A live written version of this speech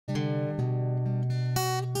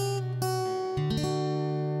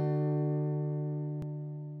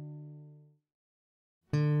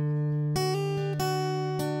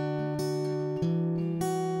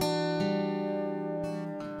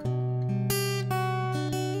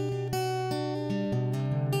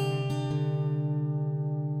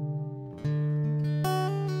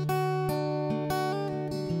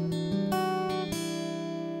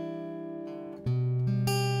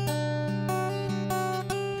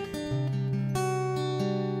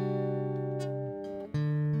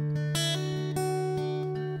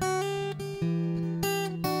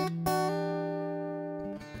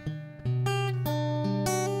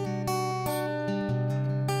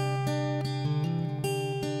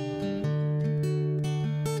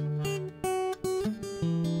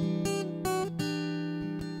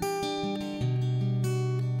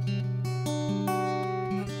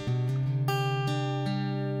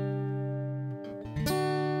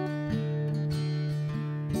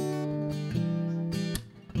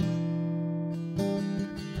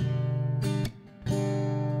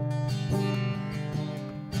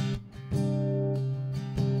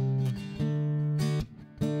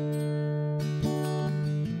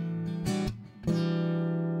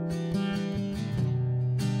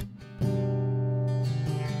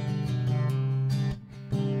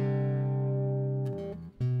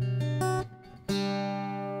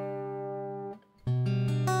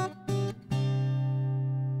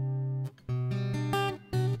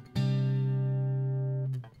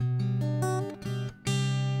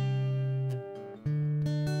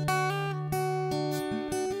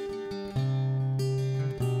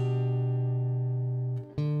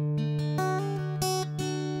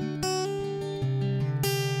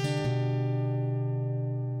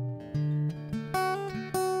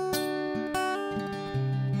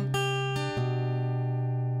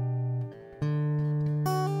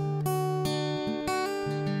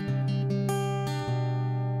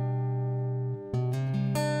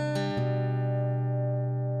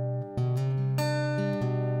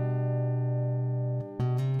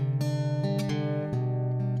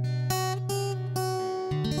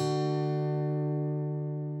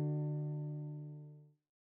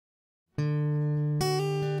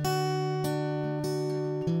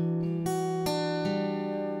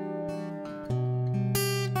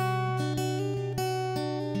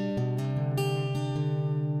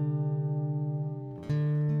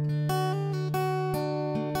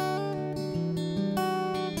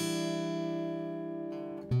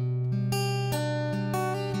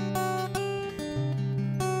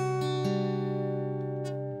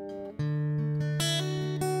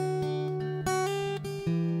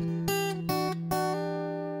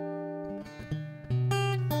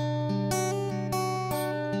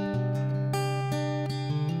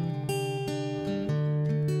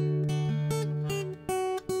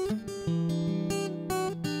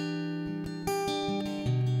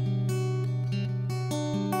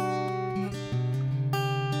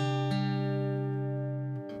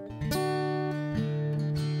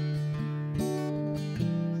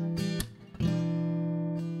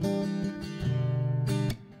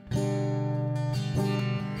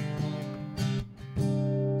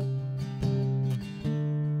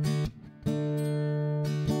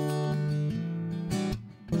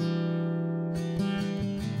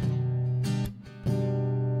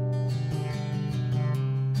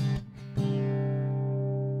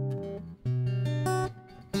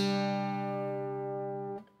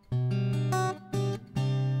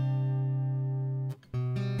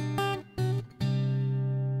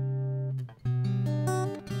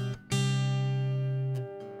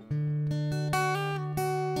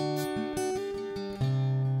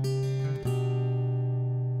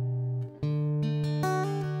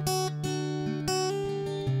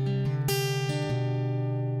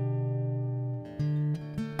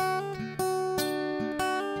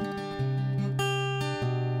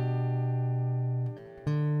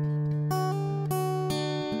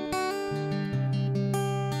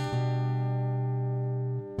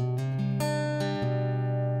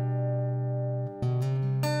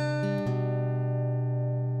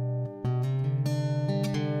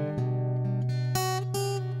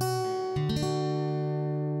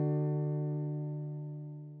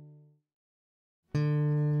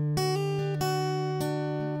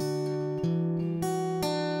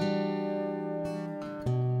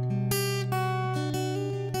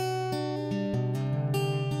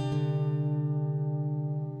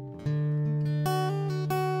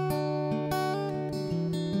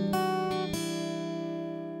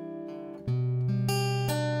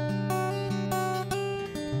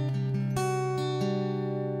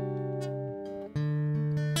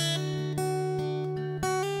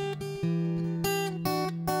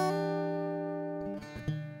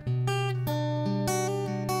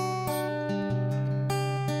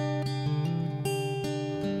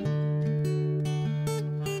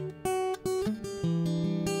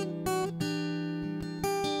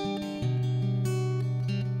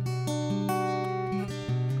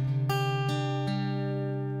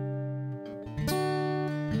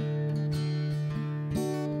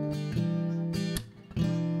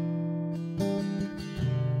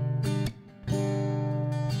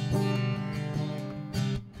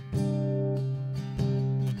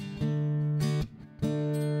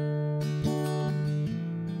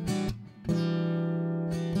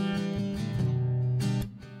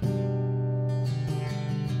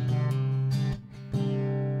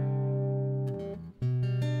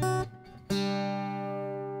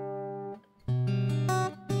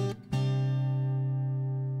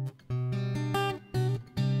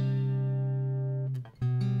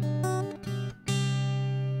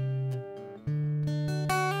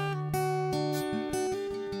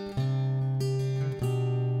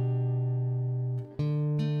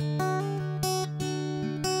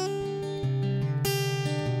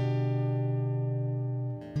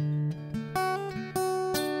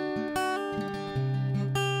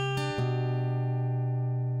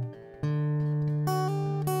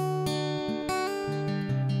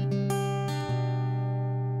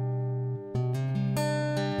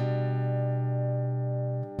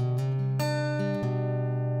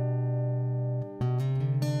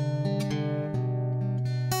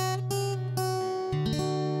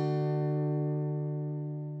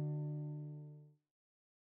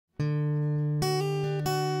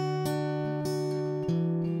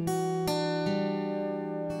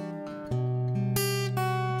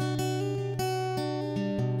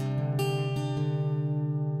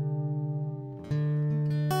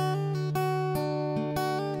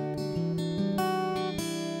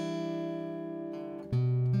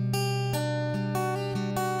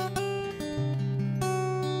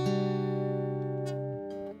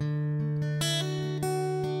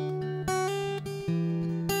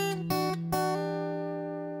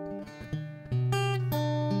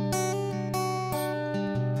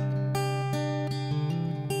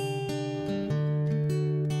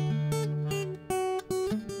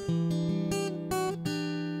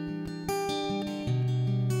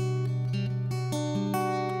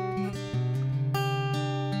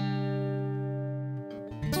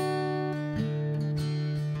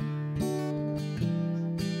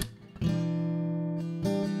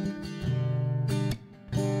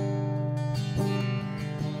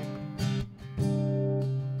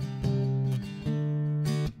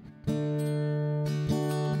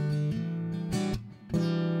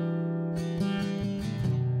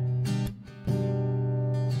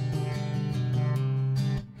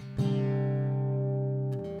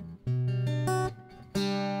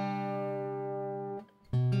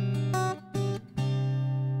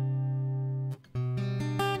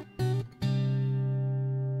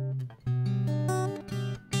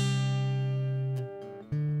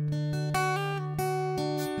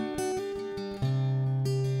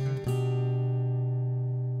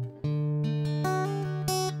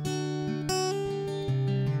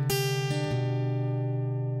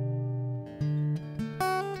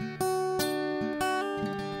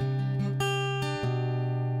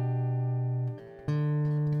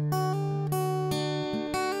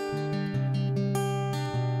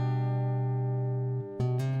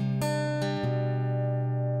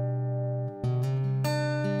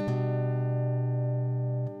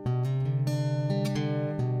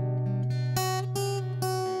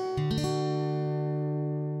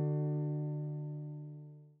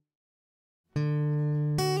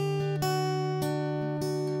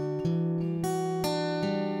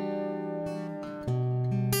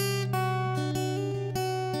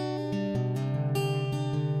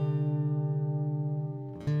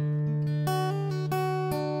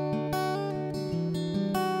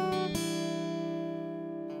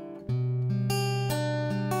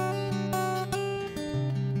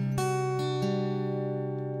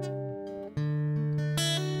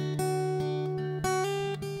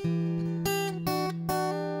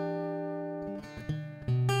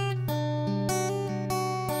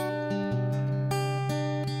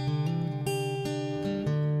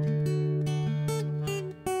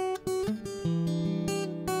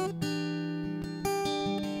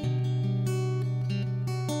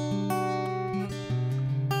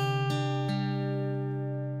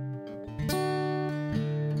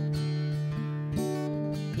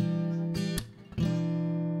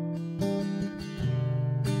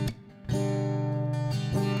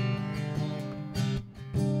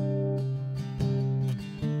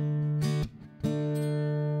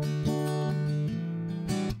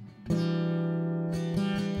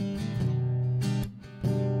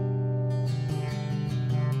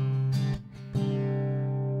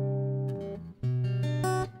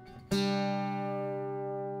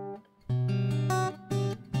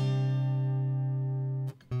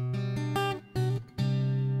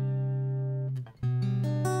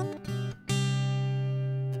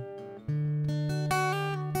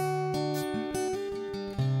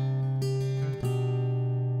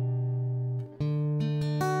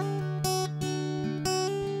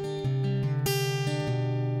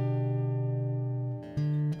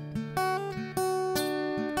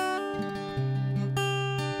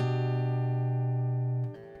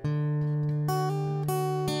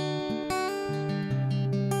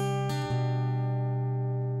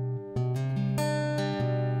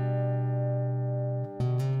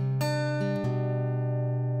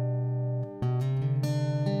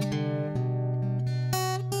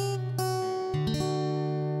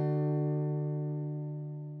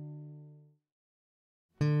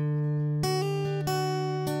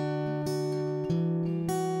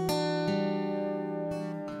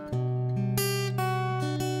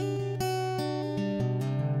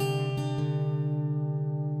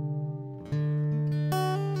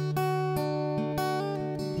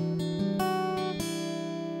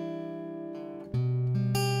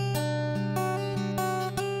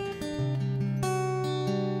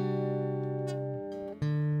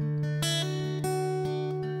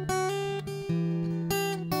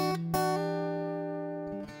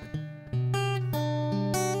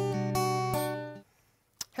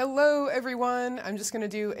everyone. I'm just going to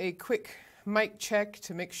do a quick mic check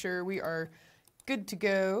to make sure we are good to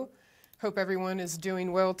go. Hope everyone is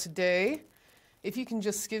doing well today. If you can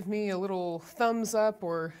just give me a little thumbs up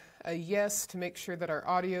or a yes to make sure that our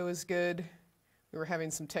audio is good. We were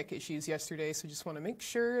having some tech issues yesterday, so just want to make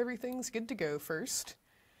sure everything's good to go first.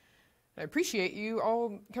 I appreciate you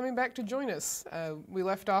all coming back to join us. We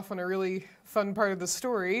left off on a really fun part of the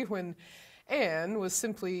story when Anne was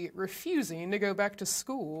simply refusing to go back to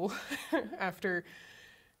school after,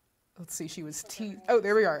 let's see, she was oh,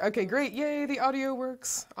 there we are. Okay, great. Yay, the audio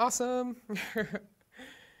works. Awesome.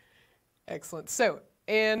 Excellent. So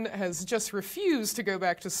Anne has just refused to go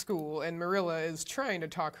back to school, and Marilla is trying to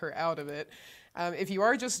talk her out of it. If you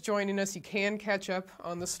are just joining us, you can catch up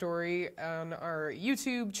on the story on our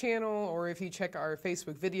YouTube channel, or if you check our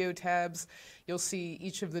Facebook video tabs, you'll see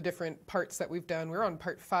each of the different parts that we've done. We're on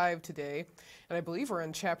part 5 today, and I believe we're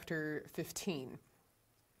on chapter 15.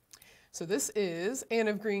 So this is Anne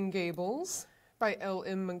of Green Gables by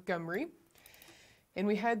L.M. Montgomery, and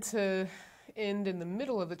we had to end in the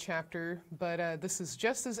middle of the chapter, but this is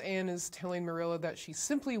just as Anne is telling Marilla that she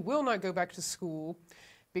simply will not go back to school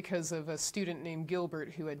because of a student named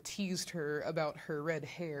Gilbert who had teased her about her red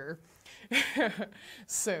hair.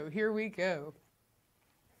 So here we go.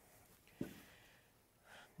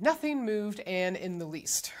 Nothing moved Anne in the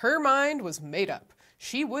least. Her mind was made up.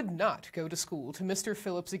 She would not go to school to Mr.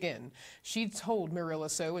 Phillips again. She'd told Marilla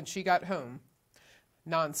so when she got home.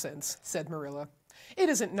 Nonsense, said Marilla. It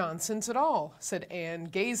isn't nonsense at all, said Anne,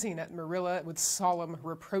 gazing at Marilla with solemn,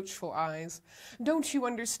 reproachful eyes. Don't you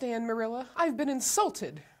understand, Marilla? I've been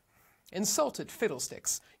insulted. Insulted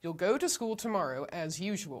fiddlesticks. You'll go to school tomorrow, as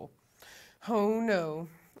usual. Oh, no.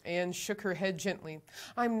 Anne shook her head gently.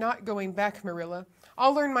 I'm not going back, Marilla.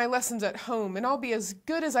 I'll learn my lessons at home, and I'll be as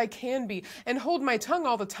good as I can be, and hold my tongue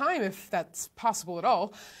all the time, if that's possible at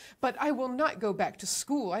all. But I will not go back to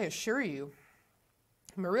school, I assure you.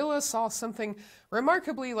 Marilla saw something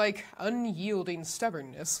remarkably like unyielding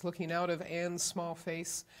stubbornness looking out of Anne's small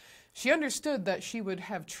face. She understood that she would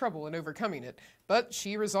have trouble in overcoming it, but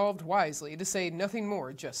she resolved wisely to say nothing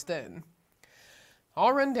more just then.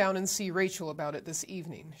 I'll run down and see Rachel about it this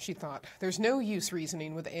evening, she thought. There's no use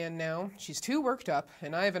reasoning with Anne now. She's too worked up,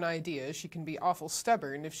 and I've an idea she can be awful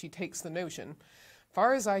stubborn if she takes the notion.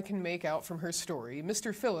 Far as I can make out from her story,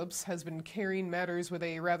 Mr. Phillips has been carrying matters with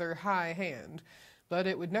a rather high hand, but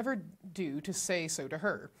it would never do to say so to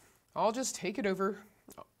her. I'll just talk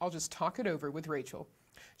it over with Rachel.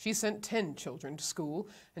 She sent 10 children to school,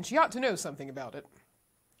 and she ought to know something about it.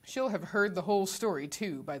 She'll have heard the whole story,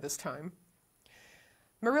 too, by this time.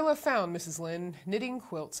 Marilla found Mrs. Lynde knitting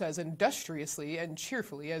quilts as industriously and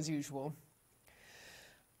cheerfully as usual.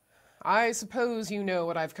 I suppose you know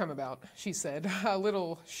what I've come about, she said, a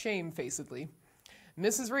little shamefacedly.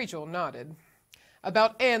 Mrs. Rachel nodded.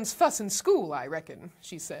 About Anne's fuss in school, I reckon,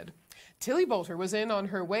 she said. Tilly Boulter was in on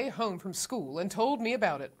her way home from school and told me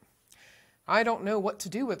about it. I don't know what to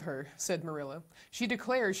do with her, said Marilla. She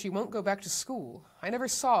declares she won't go back to school. I never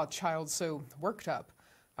saw a child so worked up.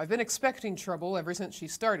 I've been expecting trouble ever since she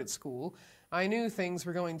started school. I knew things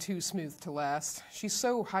were going too smooth to last. She's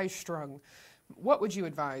so high-strung. What would you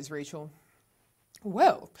advise, Rachel?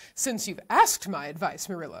 Well, since you've asked my advice,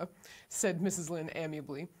 Marilla, said Mrs. Lynde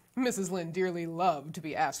amiably. Mrs. Lynde dearly loved to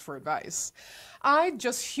be asked for advice. I'd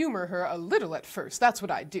just humor her a little at first, that's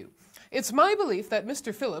what I'd do. It's my belief that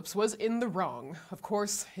Mr. Phillips was in the wrong. Of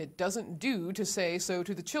course, it doesn't do to say so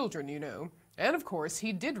to the children, you know. And of course,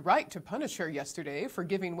 he did right to punish her yesterday for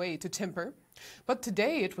giving way to temper. But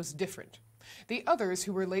today it was different. The others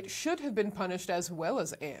who were late should have been punished as well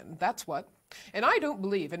as Anne, that's what. And I don't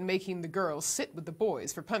believe in making the girls sit with the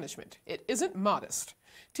boys for punishment. It isn't modest.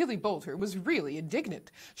 Tilly Boulter was really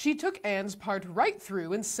indignant. She took Anne's part right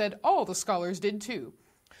through and said all the scholars did too.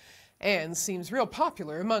 Anne seems real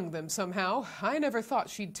popular among them somehow. I never thought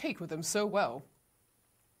she'd take with them so well.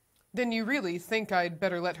 Then you really think I'd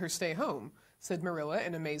better let her stay home, said Marilla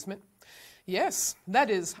in amazement. Yes, that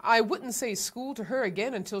is, I wouldn't say school to her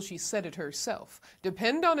again until she said it herself.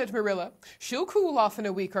 Depend on it, Marilla. She'll cool off in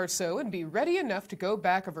a week or so and be ready enough to go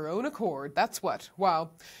back of her own accord, that's what.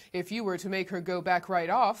 While, if you were to make her go back right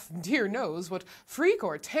off, dear knows what freak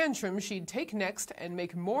or tantrum she'd take next and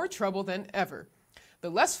make more trouble than ever. The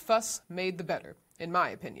less fuss made the better, in my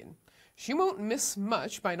opinion. She won't miss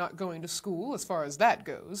much by not going to school, as far as that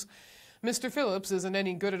goes. Mr. Phillips isn't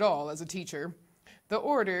any good at all as a teacher. The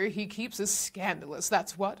order he keeps is scandalous,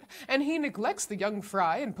 that's what, and he neglects the young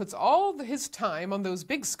fry and puts all his time on those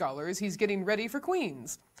big scholars he's getting ready for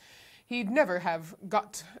Queen's. He'd never have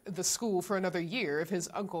got the school for another year if his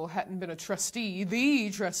uncle hadn't been a trustee, the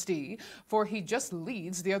trustee, for he just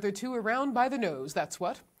leads the other two around by the nose, that's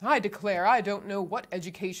what. I declare I don't know what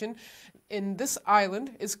education in this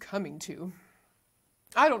island is coming to.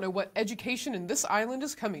 I don't know what education in this island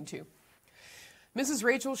is coming to. Mrs.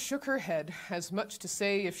 Rachel shook her head, as much to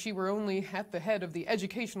say if she were only at the head of the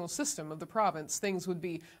educational system of the province, things would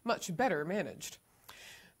be much better managed.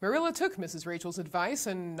 Marilla took Mrs. Rachel's advice,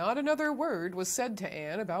 and not another word was said to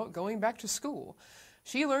Anne about going back to school.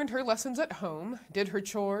 She learned her lessons at home, did her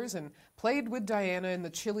chores, and played with Diana in the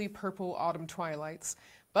chilly purple autumn twilights.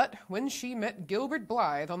 But when she met Gilbert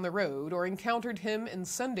Blythe on the road or encountered him in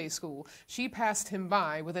Sunday school, she passed him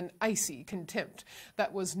by with an icy contempt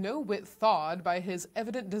that was no whit thawed by his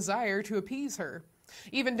evident desire to appease her.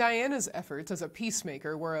 Even Diana's efforts as a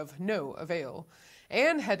peacemaker were of no avail.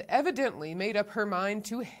 Anne had evidently made up her mind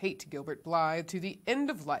to hate Gilbert Blythe to the end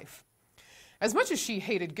of life. As much as she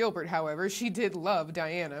hated Gilbert, however, she did love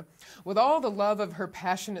Diana, with all the love of her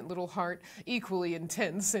passionate little heart, equally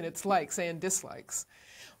intense in its likes and dislikes.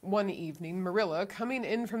 One evening, Marilla, coming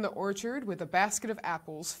in from the orchard with a basket of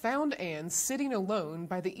apples, found Anne sitting alone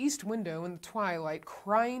by the east window in the twilight,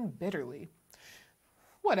 crying bitterly.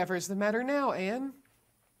 "Whatever's the matter now, Anne?"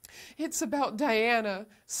 "It's about Diana,"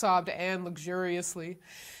 sobbed Anne luxuriously.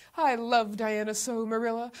 "I love Diana so,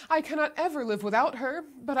 Marilla. I cannot ever live without her,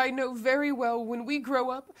 but I know very well when we grow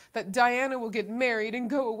up that Diana will get married and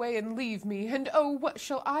go away and leave me, and oh, what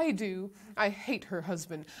shall I do? I hate her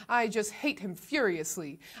husband. I just hate him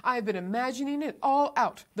furiously. I've been imagining it all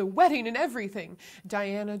out, the wedding and everything.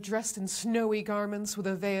 Diana dressed in snowy garments with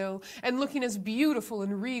a veil, and looking as beautiful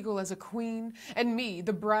and regal as a queen, and me,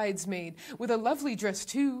 the bridesmaid, with a lovely dress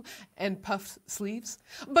too, and puffed sleeves,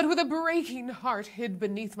 but with a breaking heart hid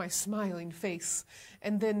beneath my smiling face,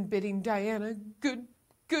 and then bidding Diana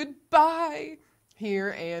goodbye."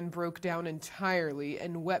 Here Anne broke down entirely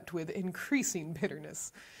and wept with increasing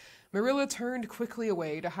bitterness. Marilla turned quickly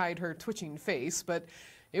away to hide her twitching face, but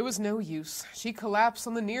it was no use. She collapsed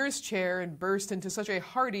on the nearest chair and burst into such a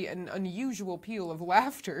hearty and unusual peal of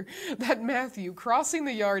laughter that Matthew, crossing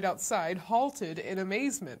the yard outside, halted in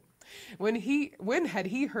amazement. When had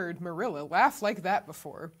he heard Marilla laugh like that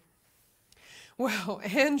before? "Well,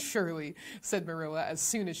 Anne Shirley," said Marilla as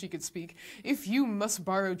soon as she could speak, "if you must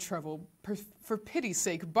borrow trouble, for pity's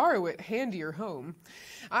sake borrow it handier home.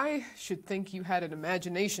 I should think you had an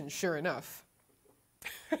imagination, sure enough."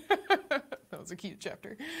 That was a cute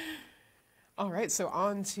chapter. All right, so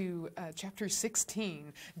on to chapter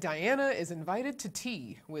 16. Diana is invited to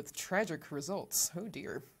tea with tragic results. Oh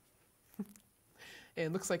dear.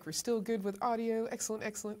 And looks like we're still good with audio. Excellent,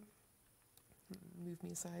 excellent. Move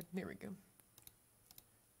me aside. There we go.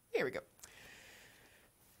 Here we go.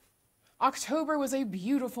 October was a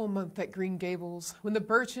beautiful month at Green Gables, when the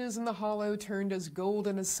birches in the hollow turned as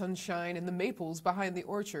golden as sunshine, and the maples behind the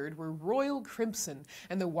orchard were royal crimson,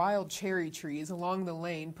 and the wild cherry trees along the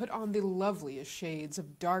lane put on the loveliest shades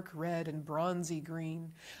of dark red and bronzy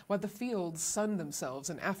green, while the fields sunned themselves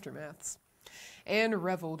in aftermaths. Anne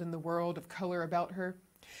reveled in the world of color about her.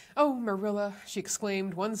 "Oh, Marilla," she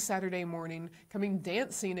exclaimed one Saturday morning, coming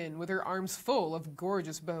dancing in with her arms full of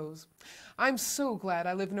gorgeous bows. "I'm so glad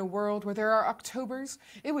I live in a world where there are Octobers.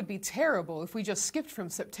 It would be terrible if we just skipped from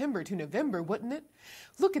September to November, wouldn't it?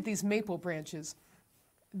 Look at these maple branches.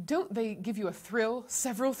 Don't they give you a thrill,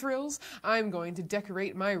 several thrills? I'm going to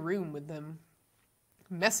decorate my room with them."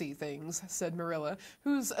 "Messy things," said Marilla,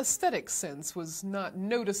 whose aesthetic sense was not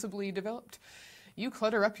noticeably developed. "You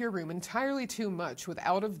clutter up your room entirely too much with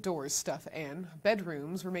out-of-doors stuff, Anne.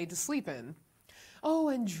 Bedrooms were made to sleep in." "Oh,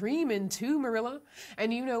 and dream in too, Marilla.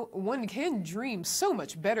 And you know, one can dream so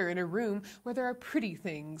much better in a room where there are pretty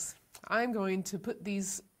things. I'm going to put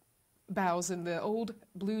these boughs in the old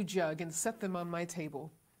blue jug and set them on my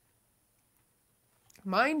table."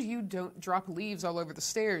 "Mind you don't drop leaves all over the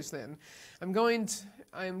stairs, then. I'm going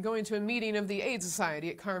to a meeting of the Aid Society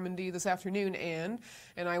at Carmody this afternoon, Anne,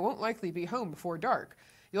 and I won't likely be home before dark.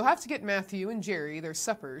 You'll have to get Matthew and Jerry their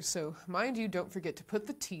suppers, so mind you don't forget to put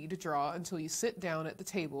the tea to draw until you sit down at the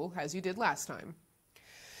table, as you did last time."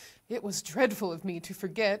 "It was dreadful of me to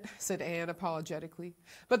forget," said Anne apologetically,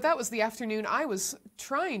 "but that was the afternoon I was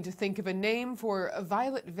trying to think of a name for a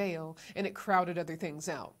violet veil, and it crowded other things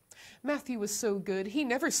out. Matthew was so good, he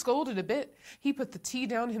never scolded a bit. He put the tea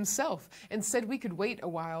down himself and said we could wait a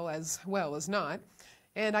while as well as not.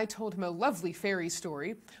 And I told him a lovely fairy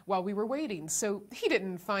story while we were waiting, so he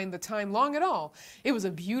didn't find the time long at all. It was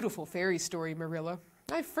a beautiful fairy story, Marilla.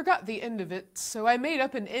 I forgot the end of it, so I made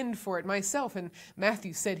up an end for it myself, and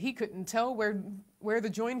Matthew said he couldn't tell where the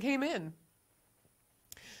join came in."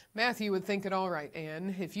 Matthew would think it all right,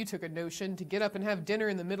 Anne, if you took a notion to get up and have dinner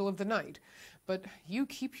in the middle of the night. But you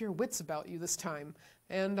keep your wits about you this time,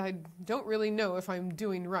 and I don't really know if I'm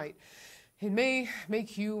doing right. It may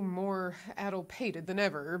make you more addle-pated than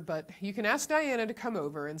ever, but you can ask Diana to come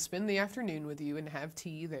over and spend the afternoon with you and have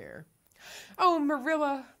tea there. Oh,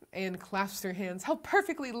 Marilla, Anne clasped her hands, how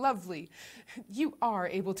perfectly lovely. You are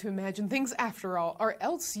able to imagine things after all, or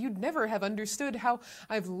else you'd never have understood how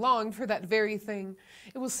I've longed for that very thing.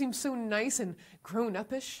 It will seem so nice and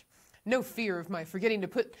grown-uppish. No fear of my forgetting to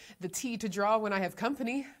put the tea to draw when I have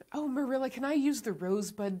company. Oh, Marilla, can I use the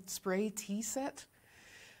rosebud spray tea set?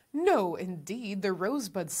 No, indeed, the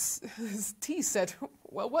rosebud tea set.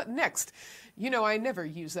 Well, what next? You know I never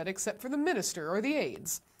use that except for the minister or the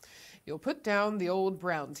aides. You'll put down the old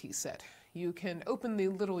brown tea set. You can open the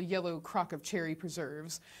little yellow crock of cherry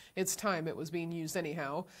preserves. It's time it was being used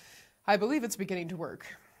anyhow. I believe it's beginning to work.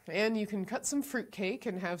 And you can cut some fruit cake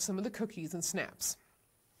and have some of the cookies and snaps.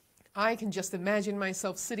 I can just imagine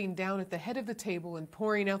myself sitting down at the head of the table and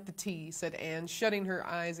pouring out the tea, said Anne, shutting her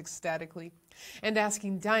eyes ecstatically, and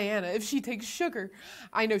asking Diana if she takes sugar.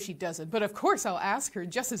 I know she doesn't, but of course I'll ask her,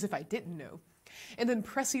 just as if I didn't know. And then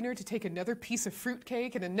pressing her to take another piece of fruit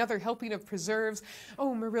cake and another helping of preserves.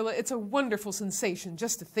 Oh, Marilla, it's a wonderful sensation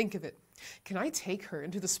just to think of it. Can I take her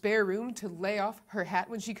into the spare room to lay off her hat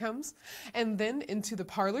when she comes, and then into the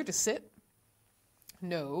parlor to sit?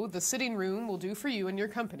 No, the sitting room will do for you and your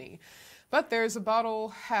company. But there's a bottle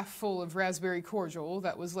half full of raspberry cordial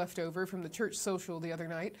that was left over from the church social the other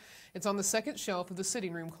night. It's on the second shelf of the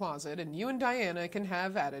sitting room closet, and you and Diana can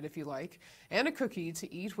have at it if you like, and a cookie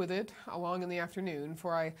to eat with it along in the afternoon,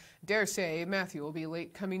 for I dare say Matthew will be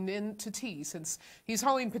late coming in to tea since he's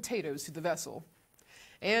hauling potatoes to the vessel.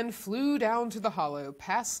 Anne flew down to the hollow,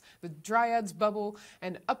 past the Dryad's Bubble,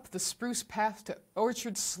 and up the spruce path to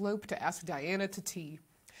Orchard Slope to ask Diana to tea.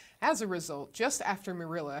 As a result, just after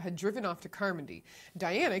Marilla had driven off to Carmody,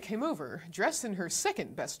 Diana came over, dressed in her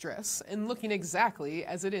second-best dress, and looking exactly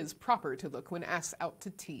as it is proper to look when asked out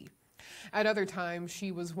to tea. At other times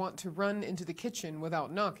she was wont to run into the kitchen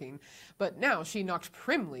without knocking, but now she knocked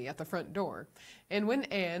primly at the front door, and when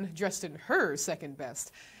Anne, dressed in her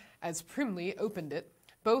second-best, as primly opened it,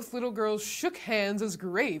 both little girls shook hands as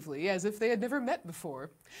gravely as if they had never met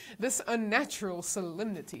before. This unnatural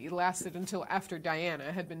solemnity lasted until after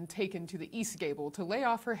Diana had been taken to the east gable to lay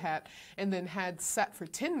off her hat and then had sat for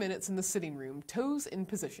 10 minutes in the sitting room, toes in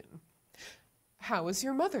position. "How is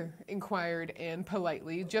your mother?" inquired Anne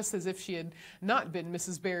politely, just as if she had not been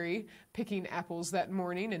Mrs. Barry picking apples that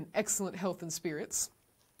morning in excellent health and spirits.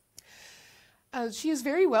 She is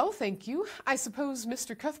very well, thank you. I suppose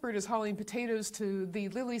Mr. Cuthbert is hauling potatoes to the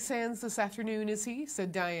Lily Sands this afternoon, is he?"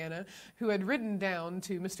 said Diana, who had ridden down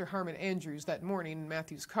to Mr. Harmon Andrews that morning in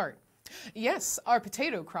Matthew's cart. "Yes, our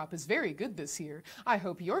potato crop is very good this year. I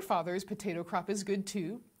hope your father's potato crop is good,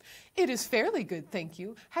 too." "It is fairly good, thank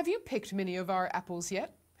you. Have you picked many of our apples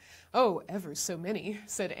yet?" "Oh, ever so many,"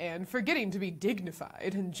 said Anne, forgetting to be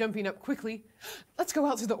dignified and jumping up quickly. "Let's go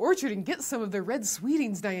out to the orchard and get some of the red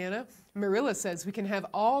sweetings, Diana. Marilla says we can have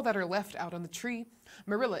all that are left out on the tree.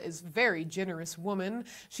 Marilla is a very generous woman.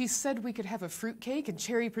 She said we could have a fruit cake and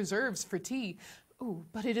cherry preserves for tea. Oh,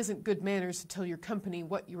 but it isn't good manners to tell your company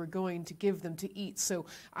what you are going to give them to eat, so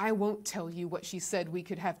I won't tell you what she said we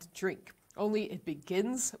could have to drink. Only it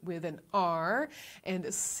begins with an R and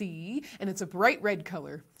a C, and it's a bright red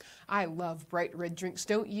color. I love bright red drinks,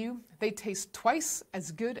 don't you? They taste twice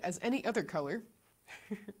as good as any other color."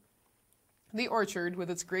 The orchard, with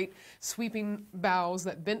its great sweeping boughs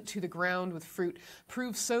that bent to the ground with fruit,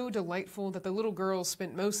 proved so delightful that the little girls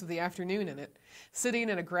spent most of the afternoon in it, sitting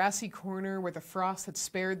in a grassy corner where the frost had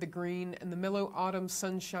spared the green and the mellow autumn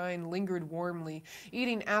sunshine lingered warmly,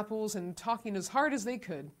 eating apples and talking as hard as they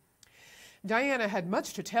could. Diana had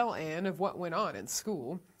much to tell Anne of what went on in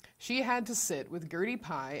school. She had to sit with Gertie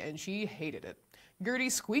Pye, and she hated it. Gertie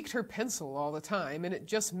squeaked her pencil all the time, and it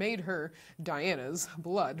just made her, Diana's,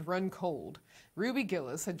 blood run cold. Ruby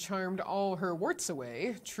Gillis had charmed all her warts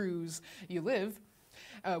away, true as you live,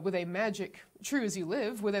 with a magic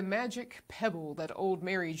pebble that old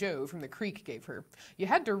Mary Jo from the creek gave her. You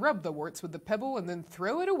had to rub the warts with the pebble and then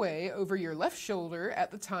throw it away over your left shoulder at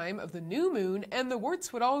the time of the new moon, and the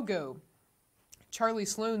warts would all go. Charlie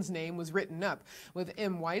Sloane's name was written up with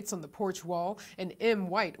M. White's on the porch wall, and M.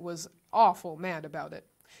 White was awful mad about it.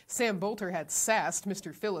 Sam Bolter had sassed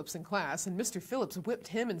Mr. Phillips in class, and Mr. Phillips whipped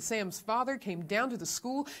him, and Sam's father came down to the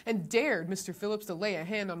school and dared Mr. Phillips to lay a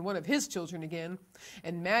hand on one of his children again.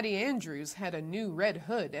 And Mattie Andrews had a new red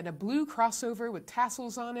hood and a blue crossover with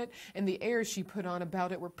tassels on it, and the airs she put on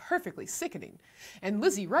about it were perfectly sickening. And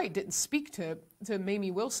Lizzie Wright didn't speak to to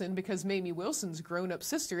Mamie Wilson because Mamie Wilson's grown-up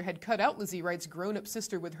sister had cut out Lizzie Wright's grown-up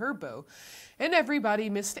sister with her beau. And everybody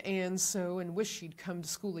missed Anne so and wished she'd come to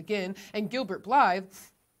school again, and Gilbert Blythe.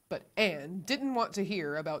 But Anne didn't want to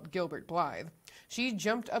hear about Gilbert Blythe. She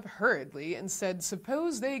jumped up hurriedly and said,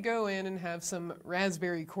 suppose they go in and have some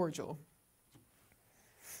raspberry cordial.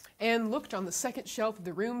 Anne looked on the second shelf of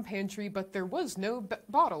the room pantry, but there was no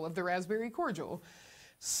bottle of the raspberry cordial.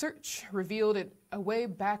 Search revealed it away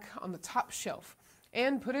back on the top shelf.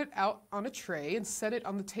 Anne put it out on a tray and set it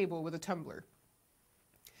on the table with a tumbler.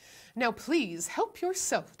 Now please, help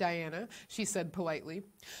yourself, Diana, she said politely.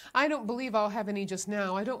 I don't believe I'll have any just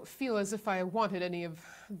now. I don't feel as if I wanted any of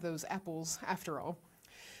those apples after all.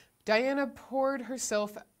 Diana poured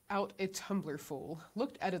herself out a tumblerful,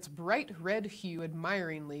 looked at its bright red hue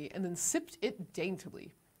admiringly, and then sipped it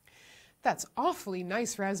daintily. That's awfully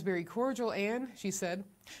nice raspberry cordial, Anne, she said.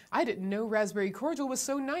 I didn't know raspberry cordial was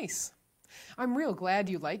so nice. I'm real glad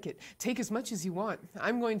you like it. Take as much as you want.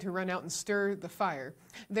 I'm going to run out and stir the fire.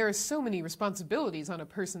 There are so many responsibilities on a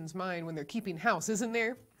person's mind when they're keeping house, isn't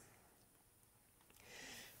there?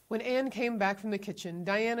 When Anne came back from the kitchen,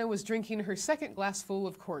 Diana was drinking her second glassful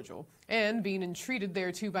of cordial, and being entreated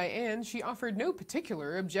thereto by Anne, she offered no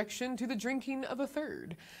particular objection to the drinking of a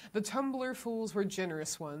third. The tumblerfuls were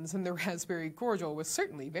generous ones, and the raspberry cordial was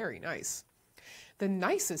certainly very nice. The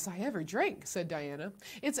nicest I ever drank, said Diana.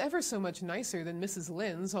 It's ever so much nicer than Mrs.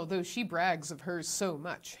 Lynde's, although she brags of hers so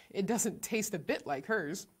much. It doesn't taste a bit like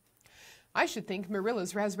hers. I should think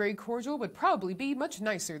Marilla's raspberry cordial would probably be much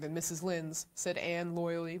nicer than Mrs. Lynde's, said Anne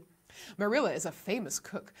loyally. Marilla is a famous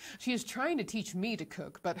cook. She is trying to teach me to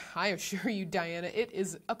cook, but I assure you, Diana, it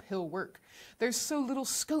is uphill work. There's so little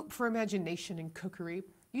scope for imagination in cookery.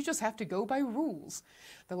 You just have to go by rules.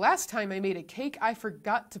 The last time I made a cake, I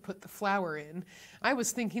forgot to put the flour in. I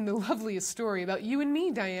was thinking the loveliest story about you and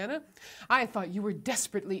me, Diana. I thought you were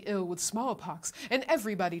desperately ill with smallpox, and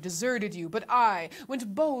everybody deserted you, but I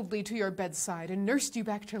went boldly to your bedside and nursed you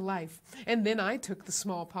back to life. And then I took the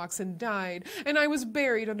smallpox and died, and I was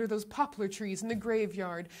buried under those poplar trees in the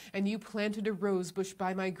graveyard, and you planted a rose bush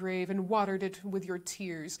by my grave and watered it with your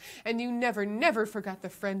tears, and you never, never forgot the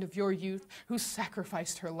friend of your youth who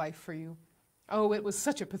sacrificed her life for you. Oh, it was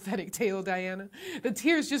such a pathetic tale, Diana. The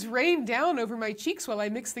tears just rained down over my cheeks while I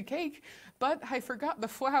mixed the cake, but I forgot the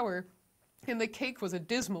flour, and the cake was a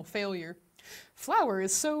dismal failure. Flour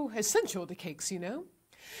is so essential to cakes, you know.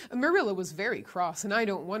 Marilla was very cross, and I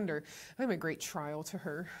don't wonder. I'm a great trial to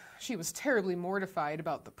her. She was terribly mortified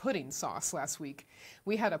about the pudding sauce last week.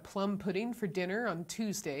 We had a plum pudding for dinner on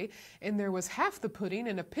Tuesday, and there was half the pudding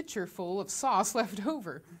and a pitcher full of sauce left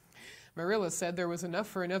over. Marilla said there was enough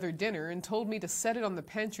for another dinner and told me to set it on the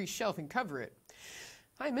pantry shelf and cover it.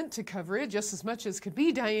 I meant to cover it just as much as could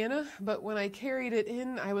be, Diana, but when I carried it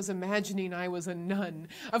in, I was imagining I was a nun.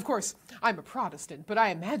 Of course, I'm a Protestant, but I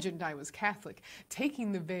imagined I was Catholic,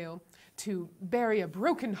 taking the veil to bury a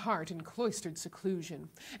broken heart in cloistered seclusion.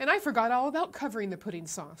 And I forgot all about covering the pudding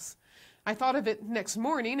sauce. I thought of it next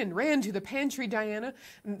morning and ran to the pantry, Diana,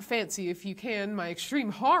 and fancy, if you can, my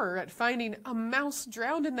extreme horror at finding a mouse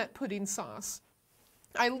drowned in that pudding sauce.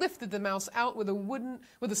 I lifted the mouse out with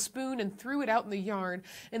a spoon and threw it out in the yard,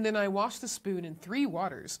 and then I washed the spoon in 3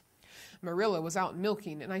 waters. Marilla was out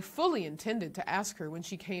milking, and I fully intended to ask her when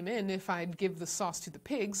she came in if I'd give the sauce to the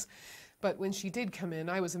pigs. But when she did come in,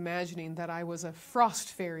 I was imagining that I was a frost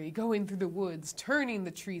fairy going through the woods, turning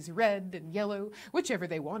the trees red and yellow, whichever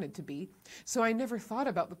they wanted to be. So I never thought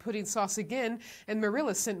about the pudding sauce again, and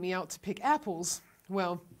Marilla sent me out to pick apples.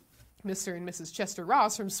 Well, Mr. and Mrs. Chester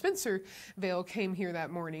Ross from Spencervale came here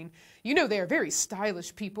that morning. You know they are very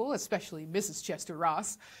stylish people, especially Mrs. Chester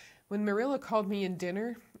Ross. When Marilla called me in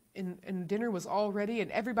dinner, and dinner was all ready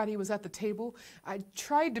and everybody was at the table, I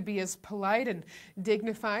tried to be as polite and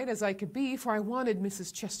dignified as I could be, for I wanted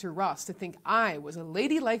Mrs. Chester Ross to think I was a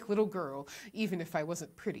ladylike little girl, even if I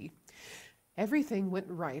wasn't pretty. Everything went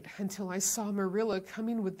right until I saw Marilla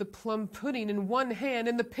coming with the plum pudding in one hand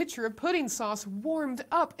and the pitcher of pudding sauce warmed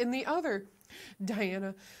up in the other.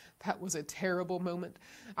 Diana, that was a terrible moment.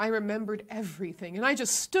 I remembered everything, and I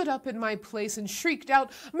just stood up in my place and shrieked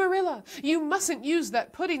out, Marilla, you mustn't use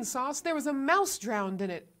that pudding sauce. There was a mouse drowned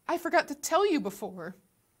in it. I forgot to tell you before.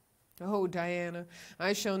 Oh, Diana,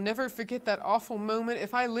 I shall never forget that awful moment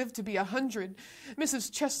if I live to be 100.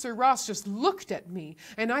 Mrs. Chester Ross just looked at me,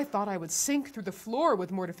 and I thought I would sink through the floor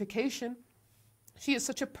with mortification. She is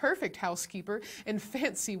such a perfect housekeeper, and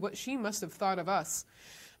fancy what she must have thought of us.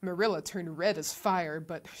 Marilla turned red as fire,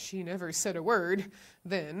 but she never said a word.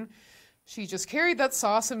 Then She just carried that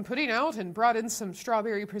sauce and pudding out and brought in some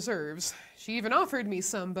strawberry preserves. She even offered me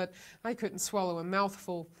some, but I couldn't swallow a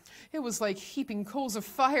mouthful. It was like heaping coals of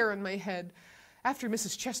fire on my head. After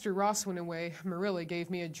Mrs. Chester Ross went away, Marilla gave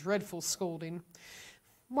me a dreadful scolding.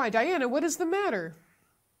 "Why, Diana, what is the matter?"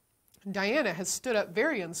 Diana has stood up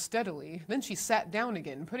very unsteadily. Then she sat down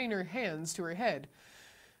again, putting her hands to her head.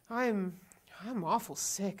 I'm awful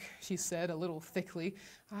sick," she said a little thickly.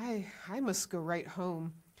 I must go right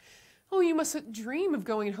home." "Oh, you mustn't dream of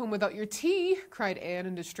going home without your tea," cried Anne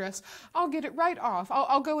in distress. "I'll get it right off.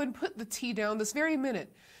 I'll go and put the tea down this very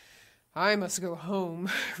minute." "I must go home,"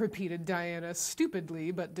 repeated Diana,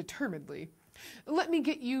 stupidly but determinedly. "Let me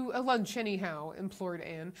get you a lunch anyhow," implored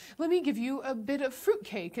Anne. "Let me give you a bit of fruit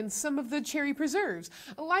cake and some of the cherry preserves.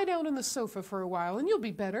 Lie down on the sofa for a while and you'll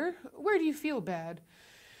be better. Where do you feel bad?"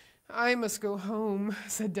 "I must go home,"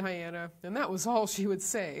 said Diana, and that was all she would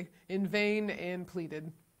say. In vain Anne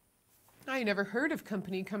pleaded. "I never heard of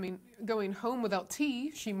company going home without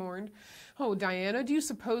tea," she mourned. "Oh, Diana, do you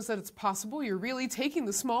suppose that it's possible you're really taking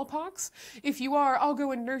the smallpox? If you are, I'll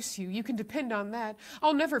go and nurse you. You can depend on that.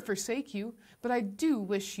 I'll never forsake you. But I do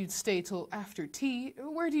wish you'd stay till after tea.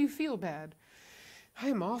 Where do you feel bad?"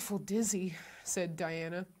 "I'm awful dizzy," said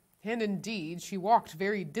Diana. And indeed, she walked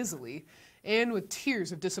very dizzily. Anne, with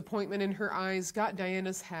tears of disappointment in her eyes, got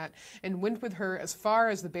Diana's hat and went with her as far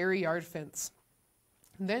as the Barry yard fence.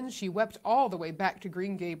 Then she wept all the way back to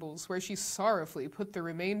Green Gables, where she sorrowfully put the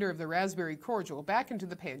remainder of the raspberry cordial back into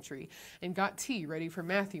the pantry and got tea ready for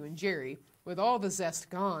Matthew and Jerry, with all the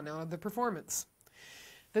zest gone out of the performance.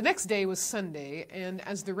 The next day was Sunday, and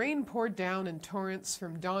as the rain poured down in torrents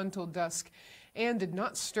from dawn till dusk, Anne did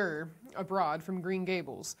not stir abroad from Green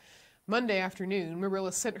Gables. Monday afternoon,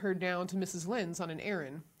 Marilla sent her down to Mrs. Lynde's on an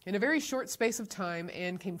errand. In a very short space of time,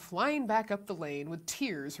 Anne came flying back up the lane with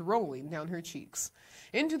tears rolling down her cheeks.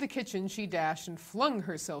 Into the kitchen she dashed and flung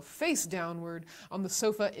herself face downward on the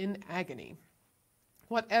sofa in agony.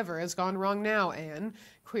 "Whatever has gone wrong now, Anne?"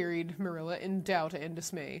 queried Marilla in doubt and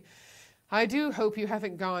dismay. "I do hope you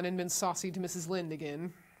haven't gone and been saucy to Mrs. Lynde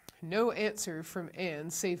again." No answer from Anne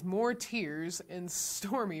save more tears and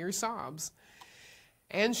stormier sobs.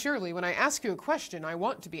 "Anne Shirley, when I ask you a question, I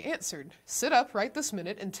want to be answered. Sit up right this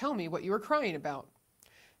minute and tell me what you are crying about."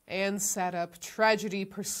 Anne sat up, tragedy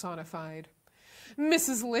personified.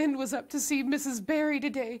 "Mrs. Lynde was up to see Mrs. Barry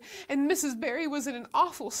today, and Mrs. Barry was in an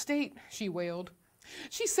awful state," she wailed.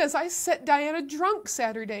 "She says I set Diana drunk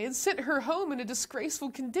Saturday and sent her home in a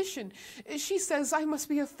disgraceful condition. She says I must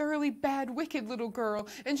be a thoroughly bad, wicked little girl,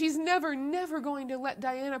 and she's never, never going to let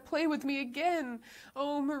Diana play with me again.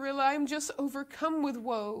 Oh, Marilla, I'm just overcome with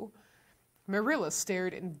woe." Marilla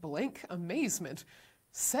stared in blank amazement.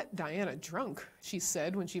 "Set Diana drunk," she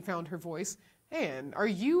said when she found her voice. "Anne, are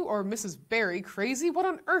you or Mrs. Barry crazy? What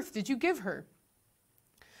on earth did you give her?"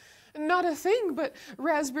 "Not a thing but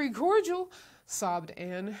raspberry cordial," sobbed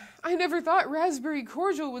Anne. "I never thought raspberry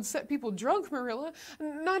cordial would set people drunk, Marilla.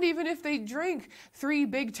 Not even if they drank 3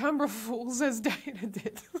 big tumblerfuls as Diana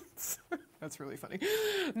did." That's really funny.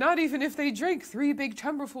 "Not even if they drank 3 big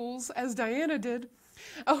tumblerfuls as Diana did.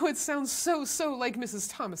 Oh, it sounds so like Mrs.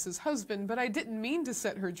 Thomas's husband, but I didn't mean to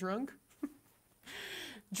set her drunk."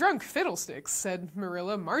 "Drunk fiddlesticks," said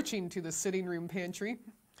Marilla, marching to the sitting-room pantry.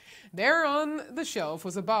 There on the shelf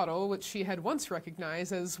was a bottle which she had once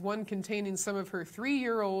recognized as one containing some of her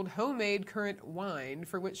 3-year-old homemade currant wine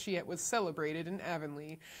for which she was celebrated in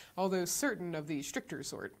Avonlea, although certain of the stricter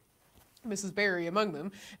sort, Mrs. Barry among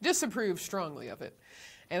them, disapproved strongly of it.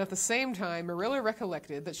 And at the same time Marilla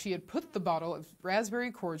recollected that she had put the bottle of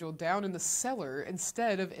raspberry cordial down in the cellar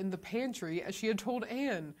instead of in the pantry as she had told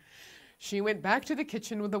Anne. She went back to the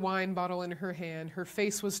kitchen with the wine bottle in her hand. Her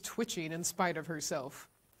face was twitching in spite of herself.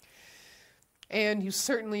 "Anne, you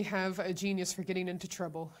certainly have a genius for getting into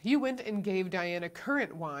trouble. You went and gave Diana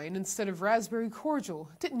currant wine instead of raspberry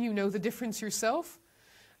cordial. Didn't you know the difference yourself?"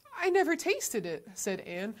 "I never tasted it," said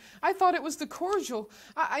Anne. "I thought it was the cordial.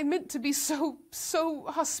 I meant to be so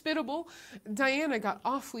hospitable. Diana got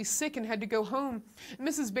awfully sick and had to go home.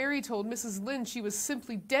 Mrs. Barry told Mrs. Lynde she was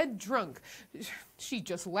simply dead drunk. She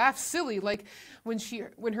just laughed silly, like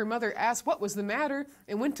when her mother asked what was the matter,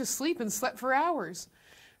 and went to sleep and slept for hours.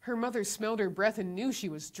 Her mother smelled her breath and knew she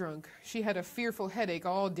was drunk. She had a fearful headache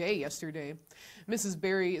all day yesterday. Mrs.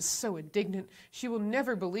 Barry is so indignant. She will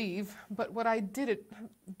never believe but what I did it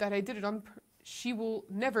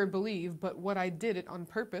on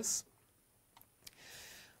purpose."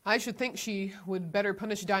 "I should think she would better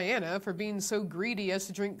punish Diana for being so greedy as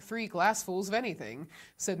to drink 3 glassfuls of anything,"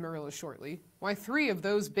 said Marilla shortly. "Why, 3 of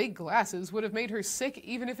those big glasses would have made her sick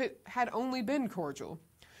even if it had only been cordial."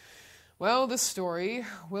 Well, this story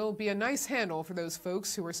will be a nice handle for those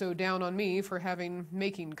folks who were so down on me for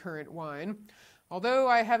making currant wine. Although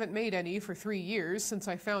I haven't made any for 3 years since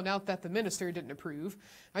I found out that the minister didn't approve,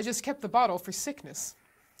 I just kept the bottle for sickness.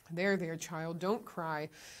 There, there, child, don't cry.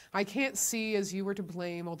 I can't see as you were to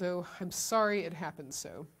blame, although I'm sorry it happened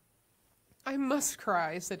so. I must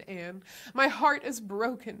cry, said Anne. My heart is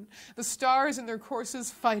broken. The stars in their courses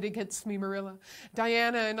fight against me, Marilla.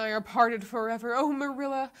 Diana and I are parted forever. Oh,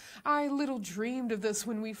 Marilla, I little dreamed of this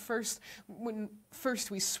when first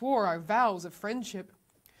we swore our vows of friendship.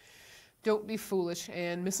 Don't be foolish,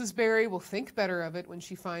 Anne. Mrs. Barry will think better of it when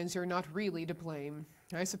she finds you're not really to blame.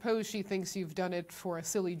 I suppose she thinks you've done it for a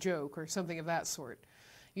silly joke or something of that sort.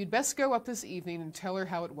 You'd best go up this evening and tell her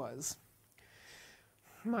how it was.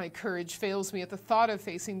 My courage fails me at the thought of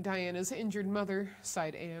facing Diana's injured mother,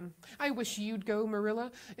 sighed Anne. I wish you'd go,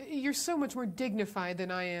 Marilla. You're so much more dignified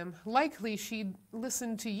than I am. Likely she'd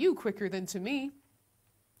listen to you quicker than to me.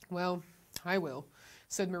 Well, I will,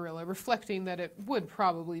 said Marilla, reflecting that it would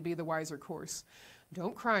probably be the wiser course.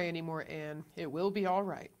 Don't cry any more, Anne. It will be all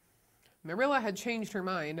right. Marilla had changed her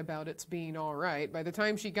mind about its being all right by the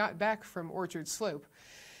time she got back from Orchard Slope.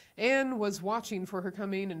 Anne was watching for her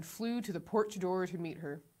coming and flew to the porch door to meet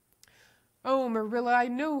her. Oh, Marilla, I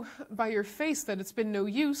know by your face that it's been no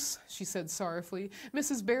use, she said sorrowfully.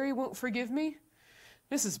 Mrs. Barry won't forgive me?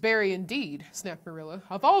 Mrs. Barry, indeed, snapped Marilla.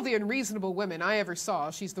 Of all the unreasonable women I ever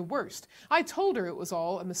saw, she's the worst. I told her it was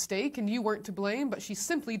all a mistake and you weren't to blame, but she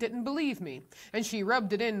simply didn't believe me. And she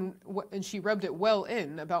rubbed it well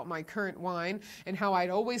in about my currant wine and how I'd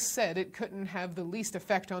always said it couldn't have the least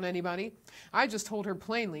effect on anybody. I just told her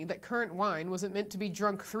plainly that currant wine wasn't meant to be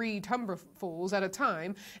drunk 3 tumblerfuls at a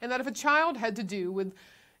time, and that if a child had to do with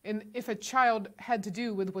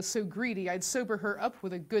was so greedy, I'd sober her up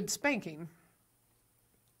with a good spanking.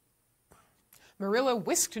 Marilla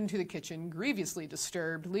whisked into the kitchen, grievously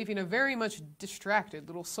disturbed, leaving a very much distracted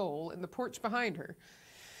little soul in the porch behind her.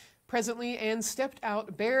 Presently, Anne stepped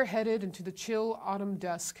out, bareheaded, into the chill autumn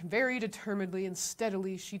dusk. Very determinedly and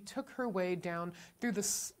steadily she took her way down through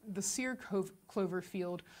the sere clover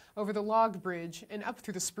field, over the log bridge, and up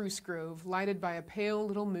through the spruce grove, lighted by a pale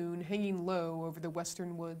little moon hanging low over the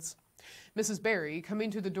western woods. Mrs. Barry, coming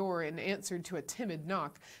to the door in answer to a timid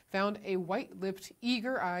knock, found a white-lipped,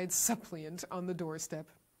 eager-eyed suppliant on the doorstep.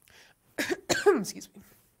 Excuse me.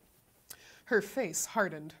 Her face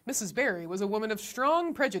hardened. Mrs. Barry was a woman of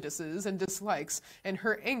strong prejudices and dislikes, and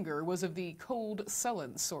her anger was of the cold,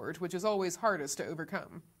 sullen sort, which is always hardest to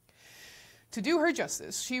overcome. To do her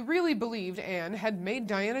justice, she really believed Anne had made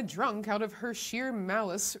Diana drunk out of her sheer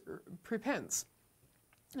malice prepense.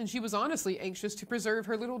 And she was honestly anxious to preserve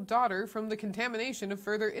her little daughter from the contamination of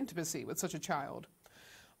further intimacy with such a child.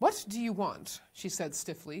 What do you want? She said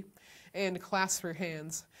stiffly, and clasped her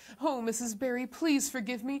hands. Oh, Mrs. Barry, please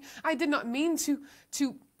forgive me. I did not mean to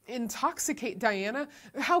intoxicate Diana.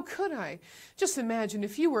 How could I? Just imagine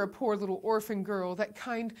if you were a poor little orphan girl that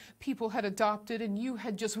kind people had adopted and you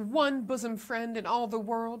had just one bosom friend in all the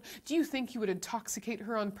world. Do you think you would intoxicate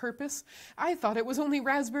her on purpose? I thought it was only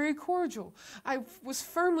raspberry cordial. I was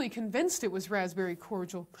firmly convinced it was raspberry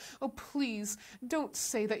cordial. Oh, please, don't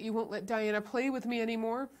say that you won't let Diana play with me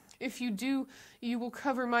anymore. If you do, you will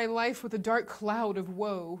cover my life with a dark cloud of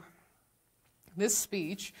woe. This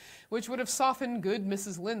speech, which would have softened good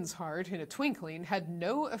Mrs. Lynde's heart in a twinkling, had